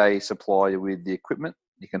Jackie. They supply you with the equipment.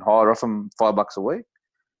 You can hire off them $5 a week.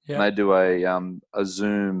 Yeah. And they do a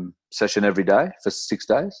Zoom session every day for 6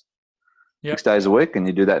 days. 6 days a week, and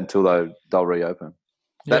you do that until they'll reopen.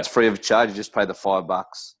 That's free of charge. You just pay the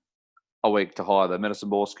 $5 a week to hire the medicine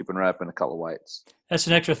ball, skip and wrap, and a couple of weights. That's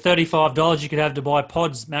an extra $35 you could have to buy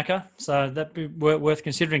pods, Macca. So that'd be worth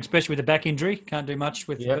considering, especially with a back injury. Can't do much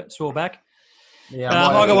with sore back. Yeah,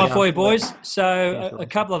 I got one for you, boys. So a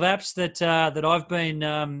couple of apps that I've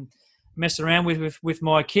been messing around with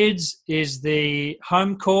my kids is the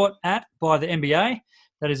Home Court app by the NBA.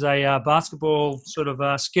 That is a basketball sort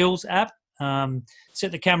of skills app.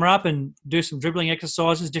 Set the camera up and do some dribbling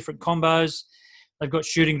exercises, different combos. They've got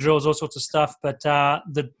shooting drills, all sorts of stuff. But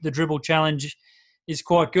the dribble challenge is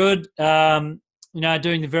quite good. Doing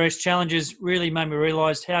the various challenges really made me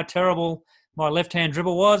realise how terrible my left-hand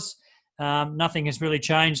dribble was. Nothing has really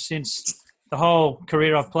changed since the whole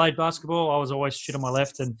career I've played basketball. I was always shit on my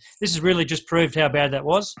left, and this has really just proved how bad that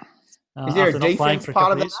was. Is there a defense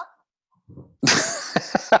part of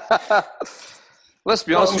that? Let's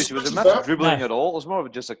be honest with you, was it much dribbling at all? It was more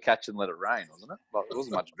of just a catch and let it rain, wasn't it? Like, it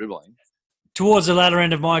wasn't much dribbling. Towards the latter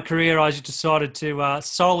end of my career, I just decided to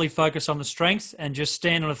solely focus on the strength and just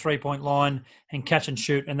stand on a three-point line and catch and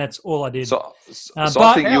shoot, and that's all I did. So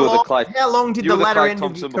I think you were the Clay. How long did the latter end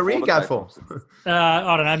of your career go for?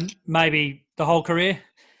 I don't know, maybe the whole career.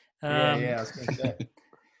 I was going to say.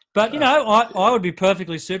 But, I would be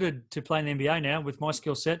perfectly suited to play in the NBA now with my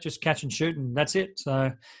skill set, just catch and shoot, and that's it.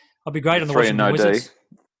 So I'll be great on the Washington Wizards.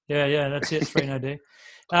 D. Yeah, that's it, 3 no D.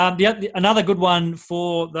 Another good one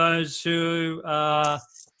for those who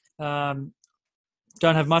don't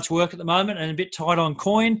have much work at the moment and a bit tight on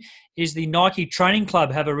coin is the Nike Training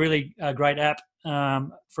Club have a really great app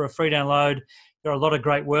for a free download. There are a lot of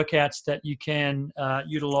great workouts that you can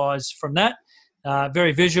utilize from that.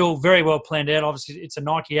 Very visual, very well planned out. Obviously, it's a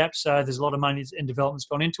Nike app, so there's a lot of money and development's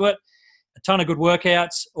gone into it. A ton of good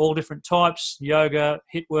workouts, all different types, yoga,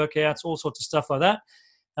 HIIT workouts, all sorts of stuff like that.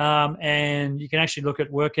 And you can actually look at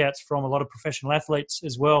workouts from a lot of professional athletes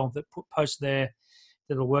as well that post their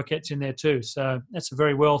little workouts in there too. So that's a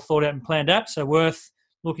very well thought out and planned app, so worth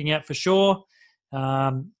looking at for sure.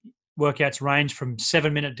 Workouts range from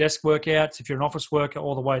 7-minute desk workouts if you're an office worker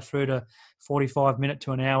all the way through to 45-minute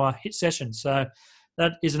to an hour HIIT sessions. So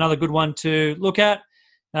that is another good one to look at.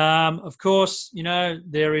 Of course,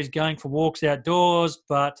 there is going for walks outdoors,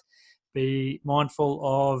 but be mindful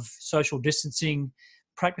of social distancing,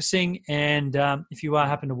 practicing, and if you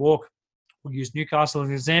happen to walk, we'll use Newcastle as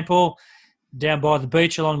an example, down by the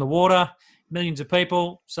beach along the water, millions of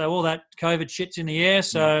people, so all that COVID shit's in the air,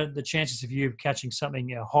 so the chances of you catching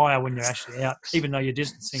something are higher when you're actually out, even though you're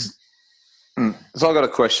distancing. So I've got a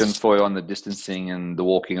question for you on the distancing and the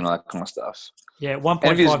walking and all that kind of stuff. Yeah,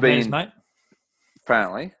 1.5 meters, mate.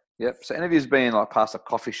 Apparently, yep. So any of you's been past a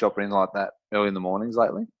coffee shop or anything like that early in the mornings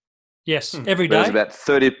lately? Yes, every day. There's about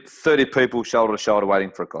 30 people shoulder to shoulder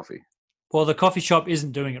waiting for a coffee. Well, the coffee shop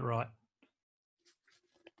isn't doing it right.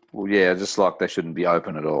 Well, yeah, just like they shouldn't be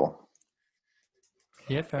open at all.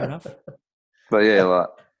 Yeah, fair enough. But yeah,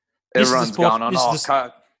 everyone's going on,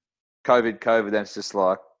 COVID, then it's just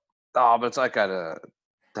like, but it's okay to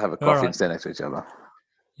have a coffee and stand next to each other.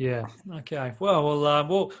 Yeah, okay. Well,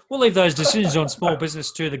 we'll leave those decisions on small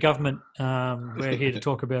business to the government. We're here to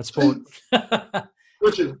talk about sport.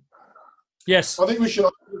 Richard. Yes. I think we should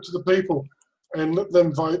open it to the people and let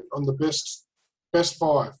them vote on the best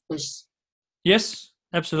 5. Yes,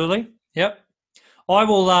 absolutely. Yep. I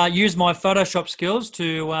will use my Photoshop skills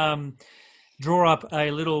to draw up a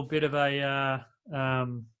little bit of a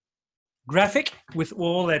graphic with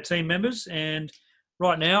all our team members. And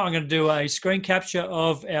right now I'm going to do a screen capture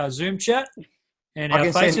of our Zoom chat and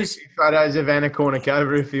our faces. I can send you photos of Anna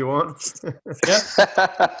Kournikova if you want. Yep.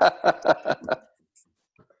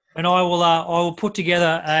 And I will put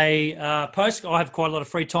together a post. I have quite a lot of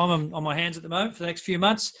free time on my hands at the moment for the next few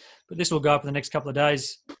months, but this will go up in the next couple of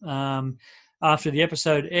days after the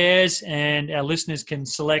episode airs, and our listeners can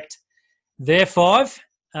select their 5,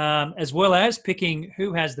 as well as picking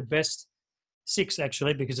who has the best 6,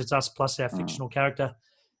 actually, because it's us plus our fictional character.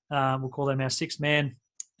 We'll call them our 6th man.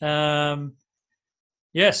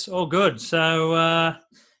 Yes, all good. So,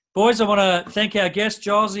 boys, I want to thank our guests,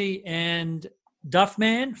 Gilesy and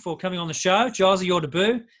Duffman, for coming on the show. Gilesy, your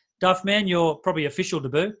debut. Duffman, your probably official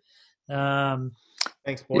debut.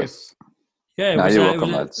 Thanks, boys. Yeah, it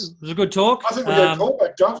was a good talk. I think we get a call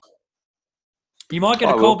back, Duff. You might get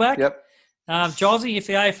a call back. Yep. Gilesy, if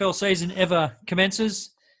the AFL season ever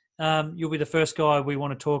commences, you'll be the first guy we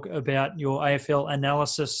want to talk about your AFL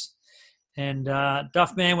analysis. And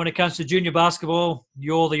Duffman, when it comes to junior basketball,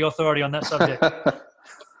 you're the authority on that subject. But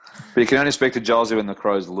you can only speak to Gilesy when the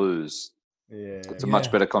Crows lose. Yeah. It's a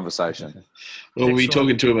much better conversation. We'll be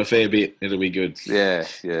talking to him a fair bit. It'll be good. Yeah.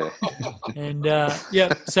 And,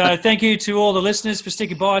 so thank you to all the listeners for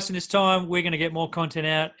sticking by us in this time. We're going to get more content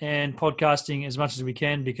out and podcasting as much as we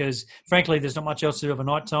can because, frankly, there's not much else to do of a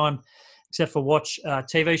night time except for watch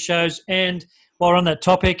TV shows. And while we're on that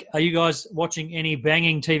topic, are you guys watching any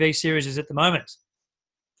banging TV series at the moment?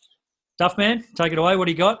 Duffman, take it away. What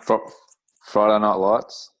do you got? Friday Night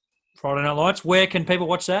Lights. Friday Night Lights. Where can people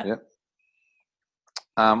watch that? Yep.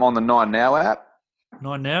 On the 9 Now app.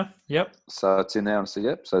 9 Now, yep. So it's in there.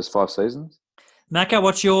 So it's 5 seasons. Macca,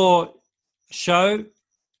 what's your show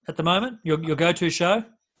at the moment? Your go-to show?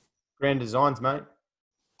 Grand Designs, mate.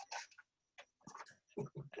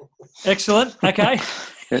 Excellent. Okay.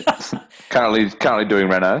 currently doing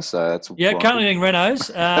Renault, so that's currently doing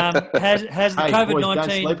Renaults. Has the COVID-19? Don't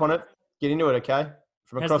sleep on it. Get into it, okay?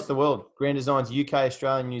 From across the world, Grand Designs, UK,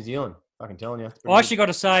 Australia, New Zealand. Fucking telling you. I actually got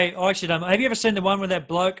to say, have you ever seen the one where that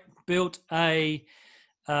bloke built a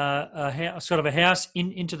sort of a house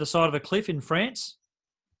into the side of a cliff in France?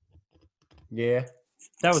 Yeah,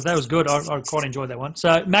 that was good. I quite enjoyed that one.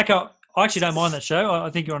 So, Macca, I actually don't mind that show. I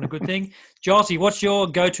think you're on a good thing. Jossie, what's your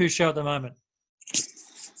go-to show at the moment?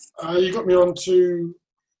 You got me on to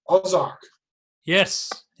Ozark.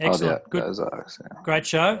 Yes, excellent. Good, Ozark, yeah. Great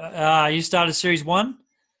show. You started series 1.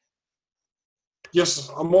 Yes,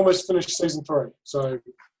 I'm almost finished season 3. So,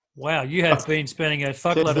 wow, you have been spending a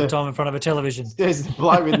fuckload of time in front of a television. There's the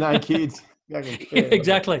bloke with no kids.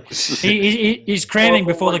 Exactly. He's cramming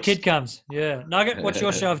before the kid comes. Yeah. Nugget, what's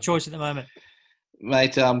your show of choice at the moment?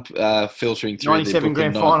 Mate, I'm filtering through 97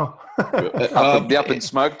 grand final. The Up in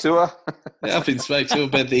Smoke tour. The Up in Smoke tour,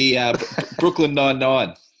 but the Brooklyn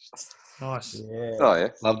Nine-Nine. Nice. Yeah. Oh yeah.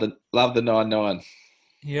 Love the 9-9.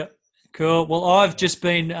 Yep. Cool. Well, I've just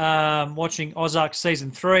been watching Ozark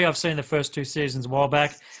season 3. I've seen the first 2 seasons a while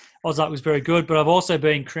back. Ozark was very good, but I've also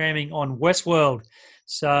been cramming on Westworld.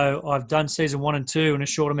 So I've done season 1 and 2 in a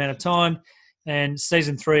short amount of time, and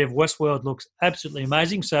season 3 of Westworld looks absolutely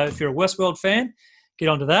amazing. So if you're a Westworld fan, get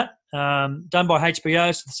onto that. Done by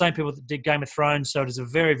HBO, so the same people that did Game of Thrones. So it is a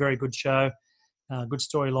very, very good show, good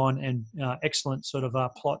storyline, and excellent sort of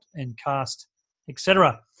plot and cast,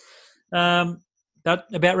 etc. That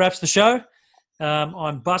about wraps the show.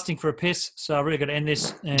 I'm busting for a piss, so I really got to end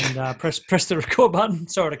this and press the record button.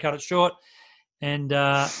 Sorry to cut it short. And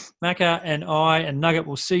Macca and I and Nugget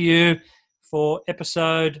will see you for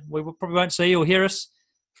episode. We probably won't see you or hear us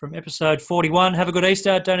from episode 41. Have a good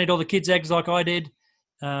Easter. Don't eat all the kids' eggs like I did.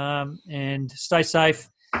 And stay safe.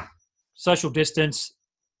 Social distance.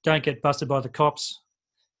 Don't get busted by the cops.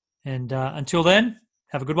 And until then,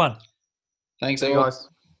 have a good one. Thanks, guys.